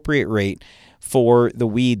appropriate rate for the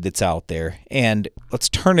weed that's out there. And let's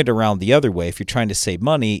turn it around the other way. If you're trying to save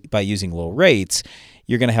money by using low rates,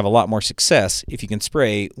 you're going to have a lot more success if you can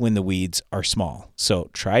spray when the weeds are small.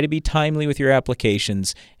 So try to be timely with your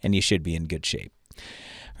applications, and you should be in good shape. All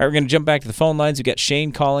right, we're going to jump back to the phone lines. We've got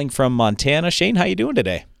Shane calling from Montana. Shane, how you doing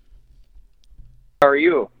today? How are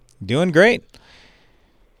you? Doing great.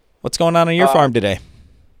 What's going on your farm today?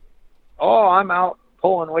 I'm out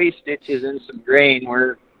pulling waste ditches in some grain.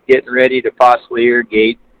 We're getting ready to possibly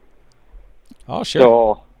irrigate. Oh, sure.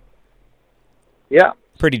 So, yeah.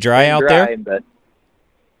 Pretty dry out there? But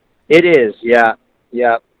it is, yeah.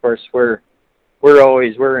 Yeah, of course, we're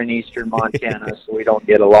in eastern Montana, so we don't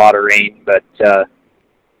get a lot of rain. But,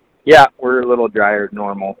 yeah, we're a little drier than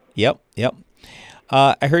normal. Yep.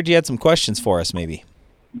 I heard you had some questions for us, maybe.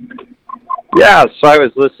 Yeah, so I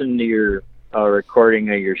was listening to your recording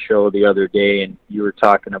of your show the other day, and you were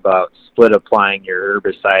talking about split applying your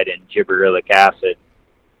herbicide and gibberellic acid.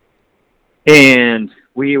 And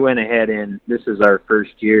we went ahead and this is our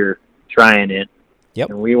first year trying it. Yep.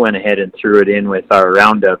 And we went ahead and threw it in with our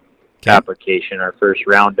Roundup application, our first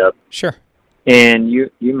Roundup. Sure. And you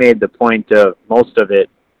made the point of most of it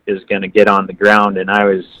is going to get on the ground, and I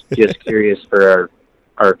was just curious for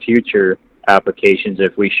our future applications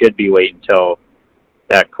if we should be waiting until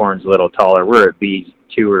that corn's a little taller. We're at B2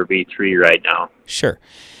 or B3 right now. Sure.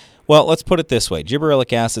 Well, let's put it this way.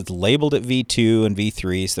 Gibberellic acid's labeled at V2 and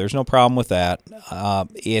V3, so there's no problem with that.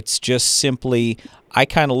 It's just simply, I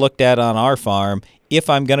kind of looked at on our farm, if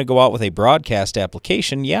I'm going to go out with a broadcast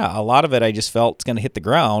application, yeah, a lot of it I just felt it's going to hit the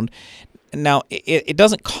ground. Now, it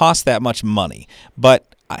doesn't cost that much money,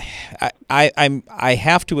 but I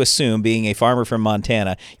have to assume, being a farmer from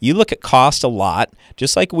Montana, you look at cost a lot,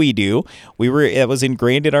 just like we do. It was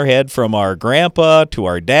ingrained in our head from our grandpa to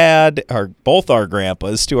our dad, both our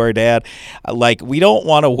grandpas to our dad. Like, we don't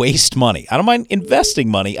want to waste money. I don't mind investing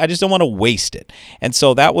money. I just don't want to waste it. And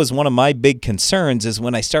so that was one of my big concerns, is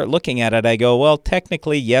when I start looking at it, I go, well,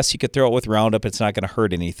 technically, yes, you could throw it with Roundup. It's not going to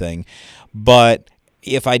hurt anything. But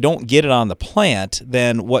if I don't get it on the plant,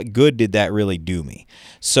 then what good did that really do me?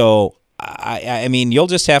 So, I mean, you'll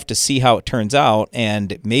just have to see how it turns out,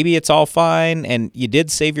 and maybe it's all fine, and you did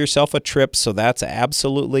save yourself a trip, so that's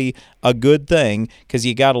absolutely a good thing, because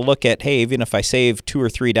you got to look at, hey, even if I save $2 or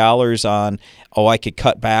 $3 on, I could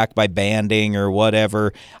cut back by banding or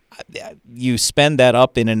whatever, you spend that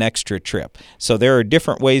up in an extra trip. So there are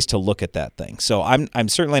different ways to look at that thing. So I'm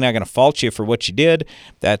certainly not going to fault you for what you did.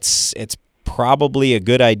 It's probably a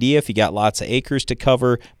good idea if you got lots of acres to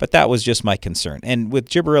cover, but that was just my concern. And with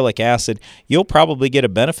gibberellic acid, you'll probably get a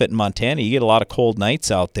benefit in Montana. You get a lot of cold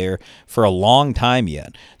nights out there for a long time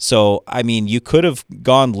yet. So, I mean, you could have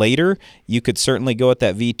gone later. You could certainly go at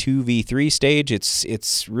that V2, V3 stage.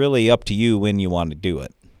 It's really up to you when you want to do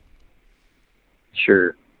it.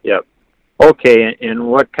 Sure. Yep. Okay, and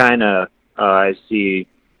what kind of, I see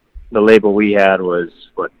the label we had was,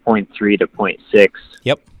 0.3 to 0.6?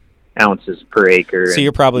 Yep. Ounces per acre. So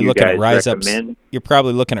you're probably looking at Rise Up. Recommend? You're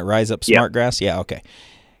probably looking at Rise Up Smart Grass. Yeah. Okay.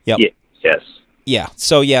 Yep. Yes. Yeah.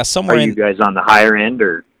 So yeah, somewhere. Are you guys on the higher end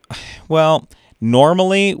or? Well,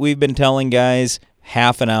 normally we've been telling guys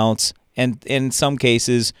half an ounce, and in some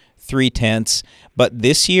cases 0.3. But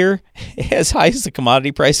this year, as high as the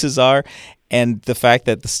commodity prices are, and the fact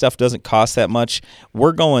that the stuff doesn't cost that much,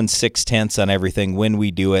 we're going 0.6 on everything when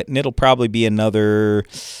we do it, and it'll probably be another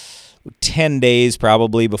 10 days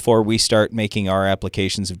probably before we start making our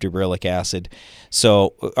applications of gibberellic acid.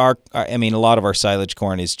 So a lot of our silage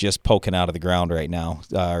corn is just poking out of the ground right now.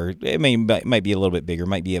 It might be a little bit bigger,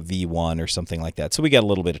 might be a V1 or something like that. So we got a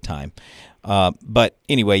little bit of time. But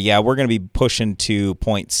anyway, yeah, we're going to be pushing to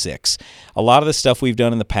 0.6. A lot of the stuff we've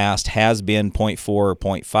done in the past has been 0.4 or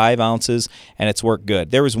 0.5 ounces, and it's worked good.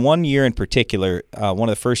 There was one year in particular, one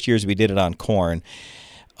of the first years we did it on corn,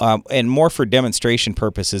 and more for demonstration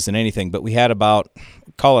purposes than anything, but we had about,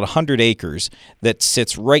 call it 100 acres that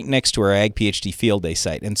sits right next to our Ag PhD field day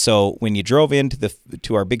site. And so when you drove into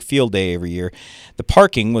to our big field day every year, the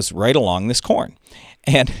parking was right along this corn.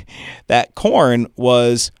 And that corn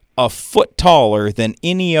was a foot taller than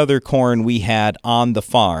any other corn we had on the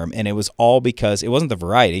farm, and it was all because, it wasn't the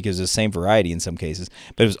variety, because it was the same variety in some cases,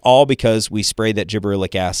 but it was all because we sprayed that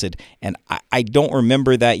gibberellic acid. And I don't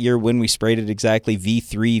remember that year when we sprayed it exactly,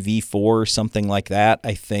 V3, V4, something like that,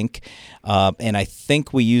 I think. And I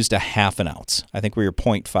think we used a half an ounce. I think we were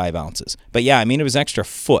 0.5 ounces. But yeah, I mean, it was an extra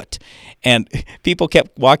foot. And people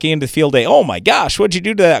kept walking into the field day, oh my gosh, what'd you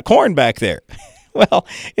do to that corn back there? Well,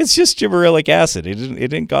 it's just gibberellic acid. It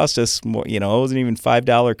didn't cost us more, it wasn't even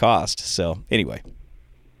 $5 cost. So anyway.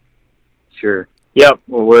 Sure. Yep.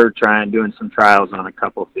 Well, we're doing some trials on a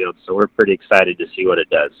couple fields, so we're pretty excited to see what it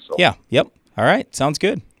does. So. Yeah. Yep. All right. Sounds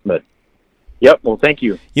good. But yep. Well, thank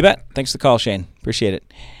you. You bet. Thanks for the call, Shane. Appreciate it.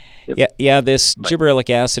 Yep. Yeah. This gibberellic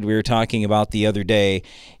acid we were talking about the other day,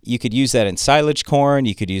 you could use that in silage corn.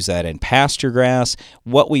 You could use that in pasture grass.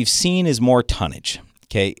 What we've seen is more tonnage.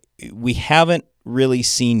 Okay. We haven't really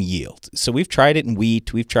seen yield. So we've tried it in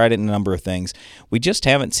wheat. We've tried it in a number of things. We just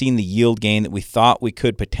haven't seen the yield gain that we thought we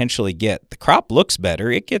could potentially get. The crop looks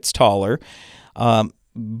better. It gets taller,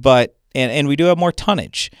 but we do have more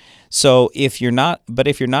tonnage. So if you're not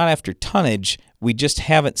after tonnage, we just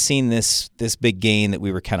haven't seen this big gain that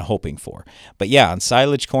we were kind of hoping for. But yeah, on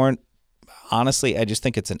silage corn, honestly, I just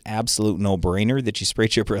think it's an absolute no-brainer that you spray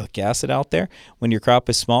gibberellic acid out there when your crop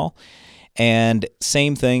is small. And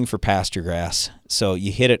same thing for pasture grass. So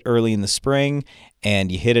you hit it early in the spring and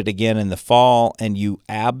you hit it again in the fall, and you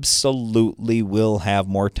absolutely will have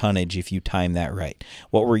more tonnage if you time that right.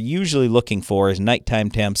 What we're usually looking for is nighttime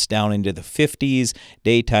temps down into the 50s,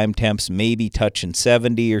 daytime temps maybe touching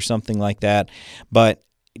 70 or something like that. But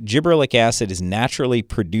gibberellic acid is naturally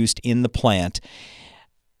produced in the plant.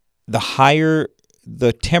 The higher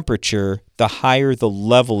the temperature, the higher the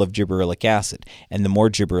level of gibberellic acid. And the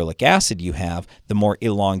more gibberellic acid you have, the more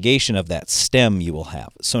elongation of that stem you will have.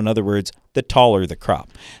 So in other words, the taller the crop.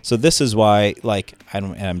 So this is why,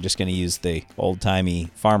 I'm just going to use the old-timey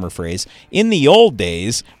farmer phrase, in the old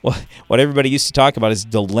days, what everybody used to talk about is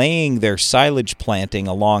delaying their silage planting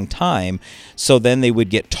a long time so then they would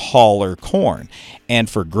get taller corn. And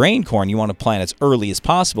for grain corn, you want to plant as early as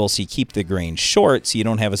possible so you keep the grain short so you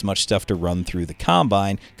don't have as much stuff to run through the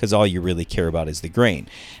combine because all you really care about is the grain.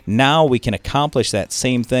 Now we can accomplish that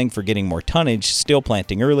same thing for getting more tonnage, still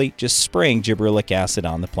planting early, just spraying gibberellic acid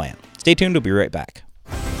on the plant. Stay tuned, we'll be right back.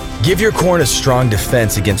 Give your corn a strong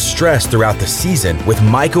defense against stress throughout the season with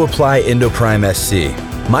MycoApply Endoprime SC.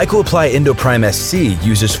 MycoApply Endoprime SC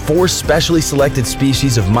uses 4 specially selected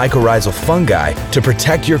species of mycorrhizal fungi to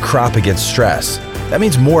protect your crop against stress. That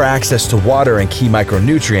means more access to water and key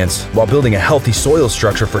micronutrients while building a healthy soil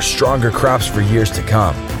structure for stronger crops for years to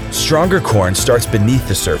come. Stronger corn starts beneath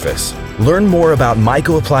the surface. Learn more about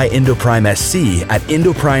MycoApply Endoprime SC at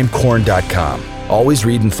endoprimecorn.com. Always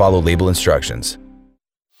read and follow label instructions.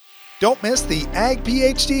 Don't miss the Ag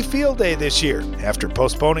PhD Field Day this year. After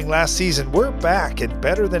postponing last season, we're back and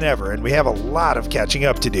better than ever, and we have a lot of catching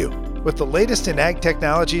up to do. With the latest in ag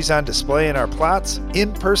technologies on display in our plots,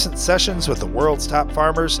 in-person sessions with the world's top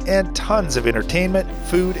farmers, and tons of entertainment,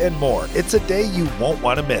 food, and more, it's a day you won't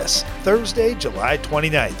want to miss. Thursday, July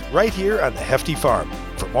 29th, right here on the Hefty Farm.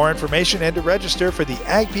 For more information and to register for the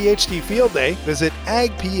Ag PhD Field Day, visit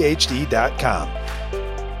agphd.com.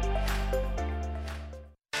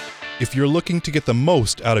 If you're looking to get the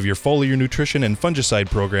most out of your foliar nutrition and fungicide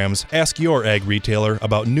programs, ask your ag retailer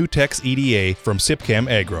about Nutex EDA from Sipcam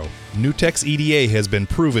Agro. Nutex EDA has been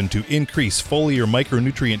proven to increase foliar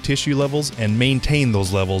micronutrient tissue levels and maintain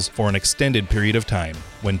those levels for an extended period of time.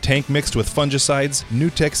 When tank mixed with fungicides,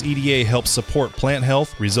 Nutex EDA helps support plant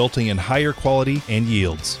health, resulting in higher quality and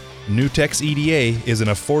yields. Nutex EDA is an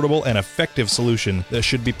affordable and effective solution that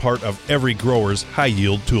should be part of every grower's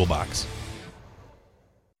high-yield toolbox.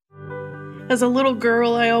 As a little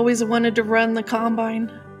girl, I always wanted to run the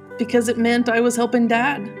combine because it meant I was helping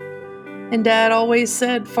Dad. And Dad always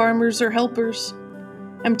said farmers are helpers.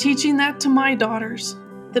 I'm teaching that to my daughters,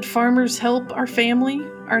 that farmers help our family,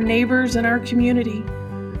 our neighbors, and our community.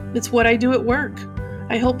 It's what I do at work.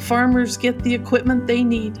 I help farmers get the equipment they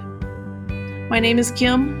need. My name is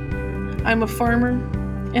Kim. I'm a farmer,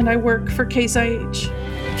 and I work for Case IH.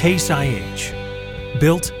 Case IH,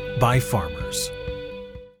 built by farmers.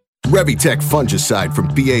 Revitec fungicide from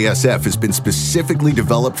BASF has been specifically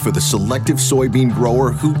developed for the selective soybean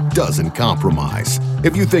grower who doesn't compromise.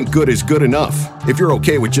 If you think good is good enough, if you're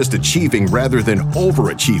okay with just achieving rather than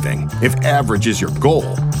overachieving, if average is your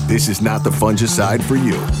goal, this is not the fungicide for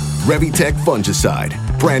you. Revitec fungicide,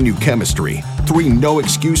 brand new chemistry, 3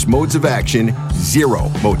 no-excuse modes of action, 0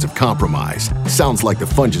 modes of compromise. Sounds like the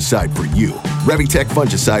fungicide for you. Revitec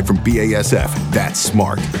fungicide from BASF. That's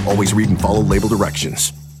smart. Always read and follow label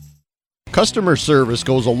directions. Customer service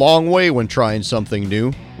goes a long way when trying something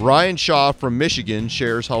new. Ryan Shaw from Michigan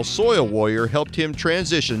shares how Soil Warrior helped him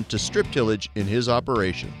transition to strip tillage in his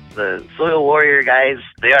operation. The Soil Warrior guys,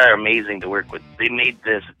 they are amazing to work with. They made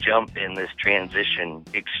this jump in this transition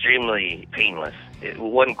extremely painless.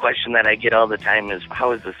 One question that I get all the time is,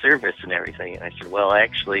 how is the service and everything? And I said, well,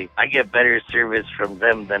 actually, I get better service from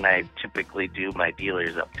them than I typically do my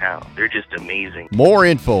dealers uptown. They're just amazing. More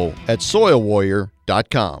info at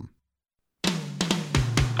soilwarrior.com.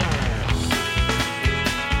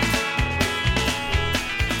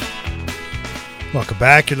 Welcome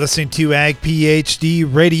back. You're listening to Ag PhD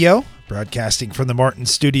Radio, broadcasting from the Morton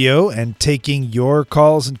studio and taking your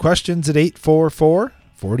calls and questions at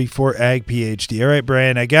 844-44-AG-PhD. All right,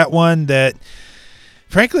 Brian, I got one that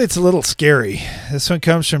Frankly, it's a little scary. This one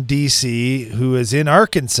comes from DC, who is in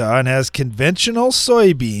Arkansas and has conventional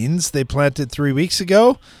soybeans they planted 3 weeks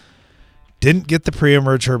ago. Didn't get the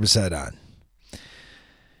pre-emerge herbicide on.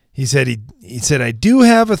 He said, I do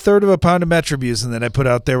have 1/3 of a pound of metribuzin that I put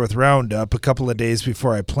out there with Roundup a couple of days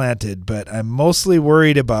before I planted, but I'm mostly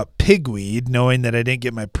worried about pigweed, knowing that I didn't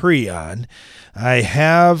get my pre on. I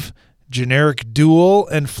have generic Dual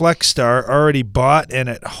and FlexStar already bought and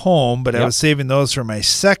at home, but I was saving those for my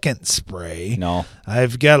second spray. No.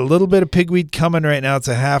 I've got a little bit of pigweed coming right now. It's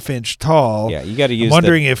a 1/2 inch tall. Yeah, you got to use I'm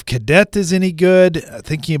wondering if Cadet is any good.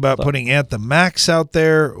 Thinking about putting Anthem Max out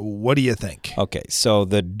there. What do you think? Okay, so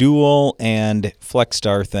the Dual and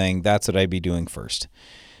FlexStar thing, that's what I'd be doing first.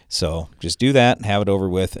 So just do that and have it over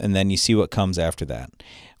with, and then you see what comes after that.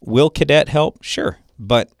 Will Cadet help? Sure,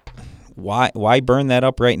 but why burn that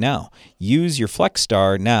up right now? Use your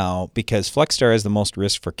FlexStar now, because FlexStar has the most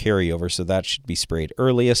risk for carryover, so that should be sprayed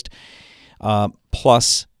earliest.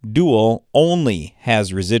 Plus, Dual only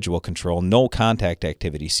has residual control, no contact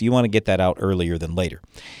activity, so you want to get that out earlier than later.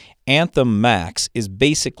 Anthem Max is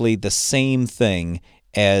basically the same thing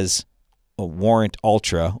as a Warrant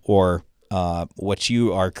Ultra or what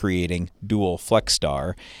you are creating, Dual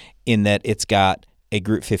FlexStar, in that it's got a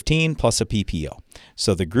Group 15 plus a PPO.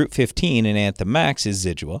 So the Group 15 in Anthem Max is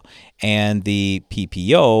Zidua, and the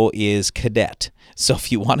PPO is Cadet. So if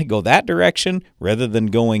you want to go that direction rather than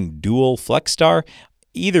going Dual FlexStar,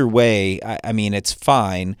 either way, I mean, it's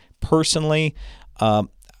fine. Personally,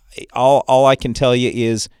 all I can tell you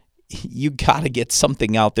is you got to get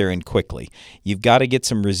something out there and quickly. You've got to get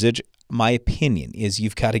some residual. My opinion is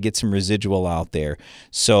you've got to get some residual out there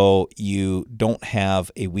so you don't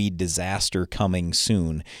have a weed disaster coming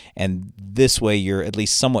soon. And this way you're at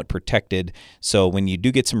least somewhat protected. So when you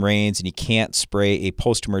do get some rains and you can't spray a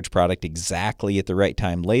post-emerge product exactly at the right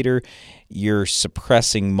time later, you're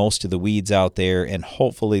suppressing most of the weeds out there, and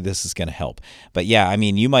hopefully this is going to help. But yeah, I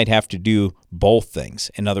mean, you might have to do both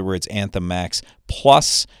things. In other words, Anthem Max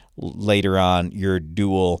plus later on your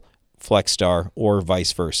Dual FlexStar, or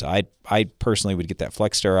vice versa. I personally would get that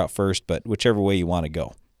FlexStar out first, but whichever way you want to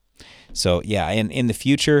go. So yeah, and in the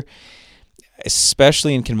future,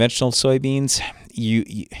 especially in conventional soybeans, you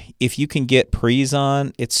if you can get pre's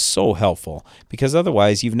on, it's so helpful, because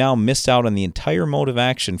otherwise you've now missed out on the entire mode of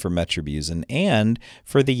action for metribuzin and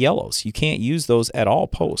for the yellows. You can't use those at all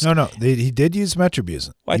post. No, he did use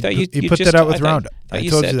metribuzin. Well, I thought he put that out with Roundup. I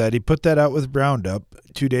told you that. He put that out with Roundup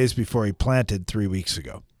 2 days before he planted 3 weeks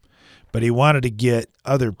ago. But he wanted to get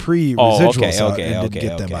other pre-residuals out and didn't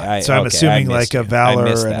get them out. So I'm assuming like a Valor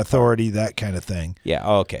and Authority, that kind of thing. Yeah,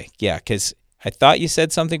 okay. Yeah, because I thought you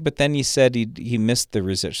said something, but then you said he missed the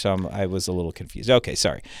residual, so I was a little confused. Okay,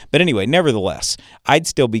 sorry. But anyway, nevertheless, I'd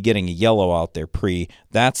still be getting a yellow out there pre.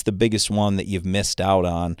 That's the biggest one that you've missed out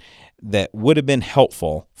on that would have been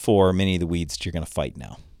helpful for many of the weeds that you're going to fight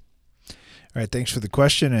now. All right, thanks for the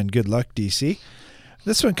question, and good luck, DC.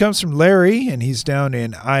 This one comes from Larry, and he's down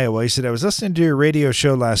in Iowa. He said, I was listening to your radio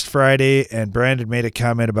show last Friday, and Brandon made a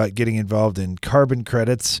comment about getting involved in carbon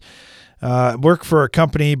credits. Work for a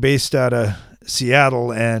company based out of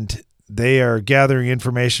Seattle, and they are gathering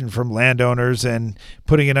information from landowners and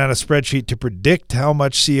putting it on a spreadsheet to predict how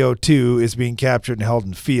much CO2 is being captured and held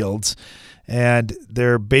in fields. And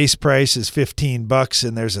their base price is $15,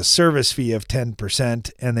 and there's a service fee of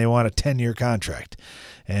 10%, and they want a 10-year contract.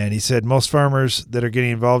 And he said most farmers that are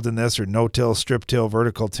getting involved in this are no-till, strip-till,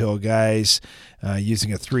 vertical-till guys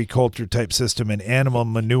using a 3-culture type system and animal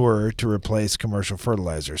manure to replace commercial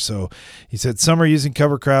fertilizer. So he said some are using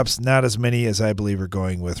cover crops, not as many as I believe are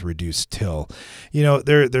going with reduced till. You know,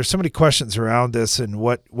 there's so many questions around this and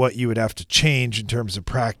what you would have to change in terms of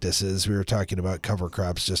practices. We were talking about cover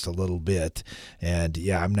crops just a little bit. And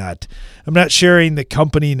yeah, I'm not sharing the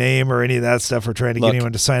company name or any of that stuff or trying to get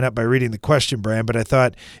anyone to sign up by reading the question, Brian, but I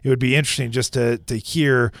thought it would be interesting just to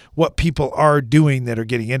hear what people are doing that are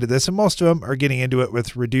getting into this. And most of them are getting into it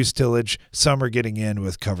with reduced tillage. Some are getting in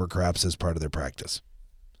with cover crops as part of their practice.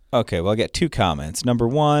 Okay, well, I got 2 comments. Number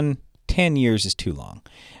 1, 10 years is too long.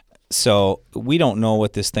 So we don't know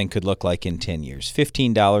what this thing could look like in 10 years.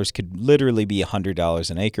 $15 could literally be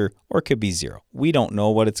 $100 an acre, or it could be 0. We don't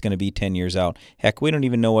know what it's going to be 10 years out. Heck, we don't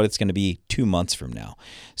even know what it's going to be 2 months from now.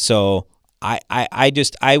 So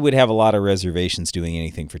I would have a lot of reservations doing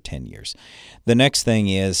anything for 10 years. The next thing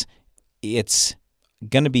is it's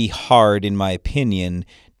going to be hard, in my opinion,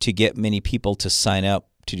 to get many people to sign up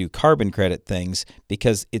to do carbon credit things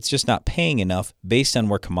because it's just not paying enough based on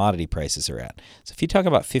where commodity prices are at. So if you talk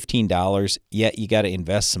about $15, yet you got to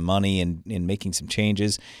invest some money in making some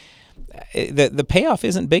changes, the payoff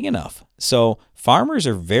isn't big enough. So farmers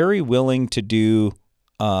are very willing to do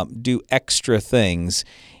do extra things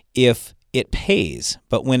if it pays.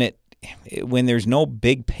 But when there's no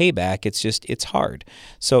big payback, it's hard.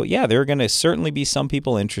 So yeah, there are going to certainly be some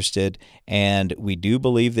people interested, and we do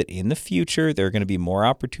believe that in the future there are going to be more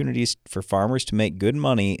opportunities for farmers to make good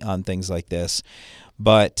money on things like this.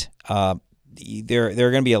 But there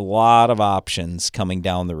are going to be a lot of options coming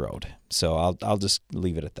down the road. So I'll just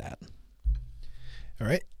leave it at that. All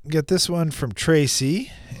right. Got this one from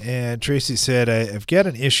Tracy, and Tracy said, I've got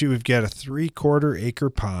an issue. We've got a 3/4 acre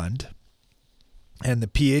pond, and the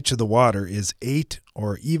pH of the water is 8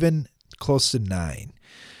 or even close to 9.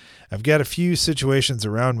 I've got a few situations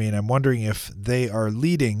around me, and I'm wondering if they are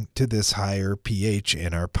leading to this higher pH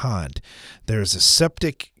in our pond. There's a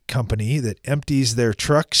septic company that empties their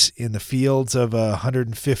trucks in the fields of a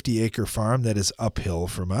 150-acre farm that is uphill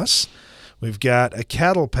from us. We've got a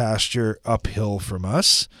cattle pasture uphill from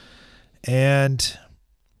us, and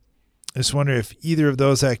I just wonder if either of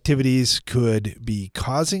those activities could be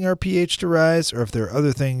causing our pH to rise, or if there are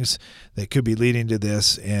other things that could be leading to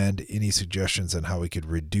this, and any suggestions on how we could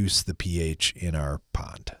reduce the pH in our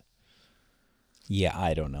pond. Yeah,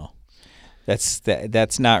 I don't know.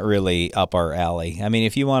 That's not really up our alley. I mean,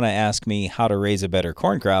 if you want to ask me how to raise a better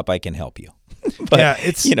corn crop, I can help you. But, yeah,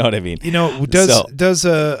 it's, you know what I mean. Does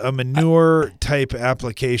a manure type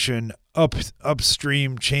application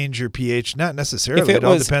upstream change your pH? Not necessarily. It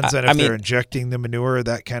all depends on if they're injecting the manure or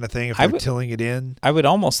that kind of thing, if they're tilling it in. I would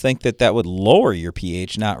almost think that would lower your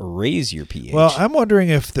pH, not raise your pH. Well, I'm wondering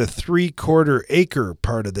if the 3/4 acre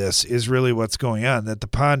part of this is really what's going on, that the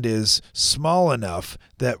pond is small enough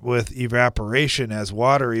that with evaporation, as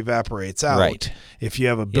water evaporates out, right, if you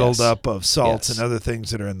have a buildup of salts and other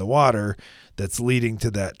things that are in the water that's leading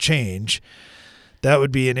to that change, that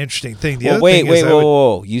would be an interesting thing.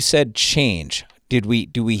 Whoa. You said change. Do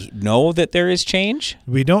we know that there is change?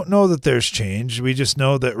 We don't know that there's change. We just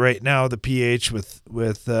know that right now the pH with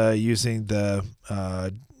using the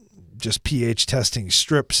just pH testing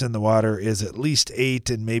strips in the water is at least 8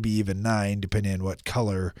 and maybe even 9, depending on what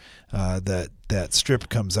color that strip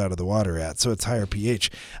comes out of the water at. So it's higher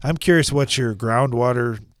pH. I'm curious what your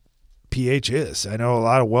groundwater pH is. I know a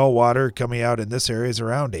lot of well water coming out in this area is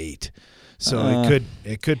around 8. So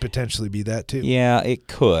it could potentially be that too. Yeah, it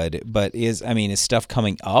could. But is stuff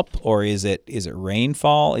coming up, or is it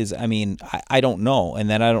rainfall? I don't know. And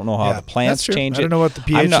then I don't know how the plants change it. I don't know what the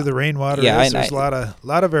pH of the rainwater is. There's a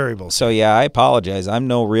lot of variables. So yeah, I apologize. I'm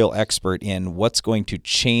no real expert in what's going to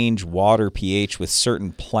change water pH with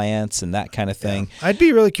certain plants and that kind of thing. Yeah. I'd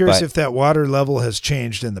be really curious if that water level has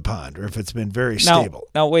changed in the pond, or if it's been very stable.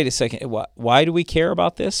 Now wait a second. Why do we care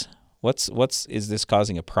about this? Is this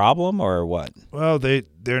causing a problem or what? Well,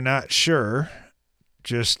 they're not sure.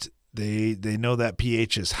 Just they know that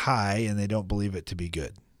pH is high and they don't believe it to be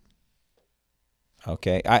good.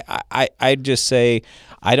 Okay. I'd just say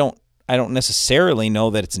I don't necessarily know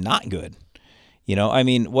that it's not good. You know, I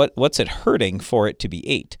mean, what's it hurting for it to be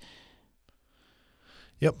 8?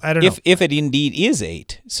 Yep, I don't know. If it indeed is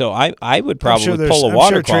 8. So I would probably pull a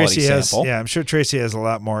water quality sample. I'm sure Tracy has a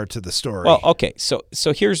lot more to the story. Well, okay, so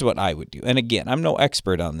here's what I would do. And again, I'm no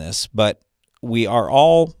expert on this, but we are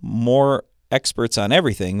all more experts on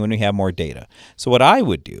everything when we have more data. So what I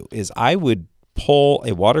would do is I would pull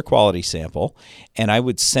a water quality sample and I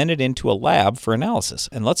would send it into a lab for analysis,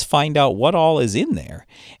 and let's find out what all is in there.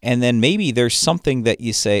 And then maybe there's something that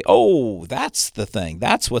you say, oh, that's the thing.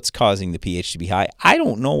 That's what's causing the pH to be high. I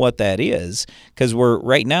don't know what that is, because we're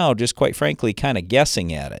right now just quite frankly kind of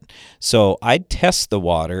guessing at it. So I'd test the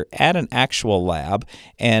water at an actual lab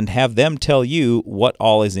and have them tell you what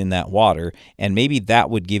all is in that water, and maybe that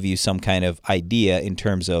would give you some kind of idea in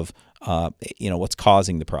terms of what's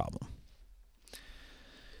causing the problem.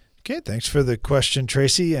 Okay, thanks for the question,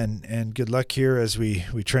 Tracy, and good luck here as we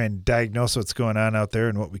try and diagnose what's going on out there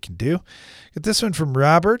and what we can do. Get this one from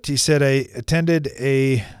Robert. He said, I attended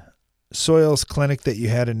a soils clinic that you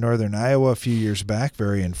had in northern Iowa a few years back.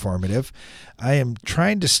 Very informative. I am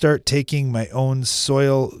trying to start taking my own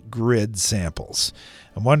soil grid samples.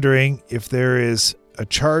 I'm wondering if there is a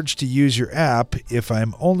charge to use your app if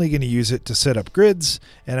I'm only going to use it to set up grids,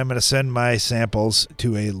 and I'm going to send my samples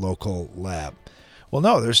to a local lab. Well,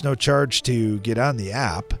 no, there's no charge to get on the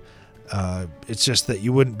app. It's just that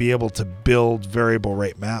you wouldn't be able to build variable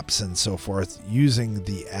rate maps and so forth using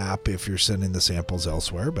the app if you're sending the samples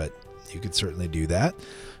elsewhere, but you could certainly do that.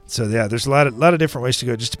 So yeah, there's a lot of different ways to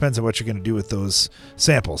go. It just depends on what you're going to do with those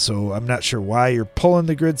samples. So I'm not sure why you're pulling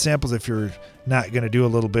the grid samples if you're not going to do a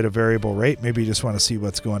little bit of variable rate. Maybe you just want to see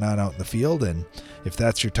what's going on out in the field, and if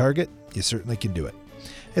that's your target, you certainly can do it.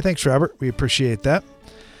 Hey, thanks, Robert. We appreciate that.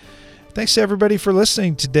 Thanks to everybody for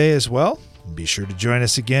listening today as well. Be sure to join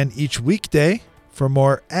us again each weekday for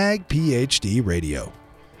more Ag PhD Radio.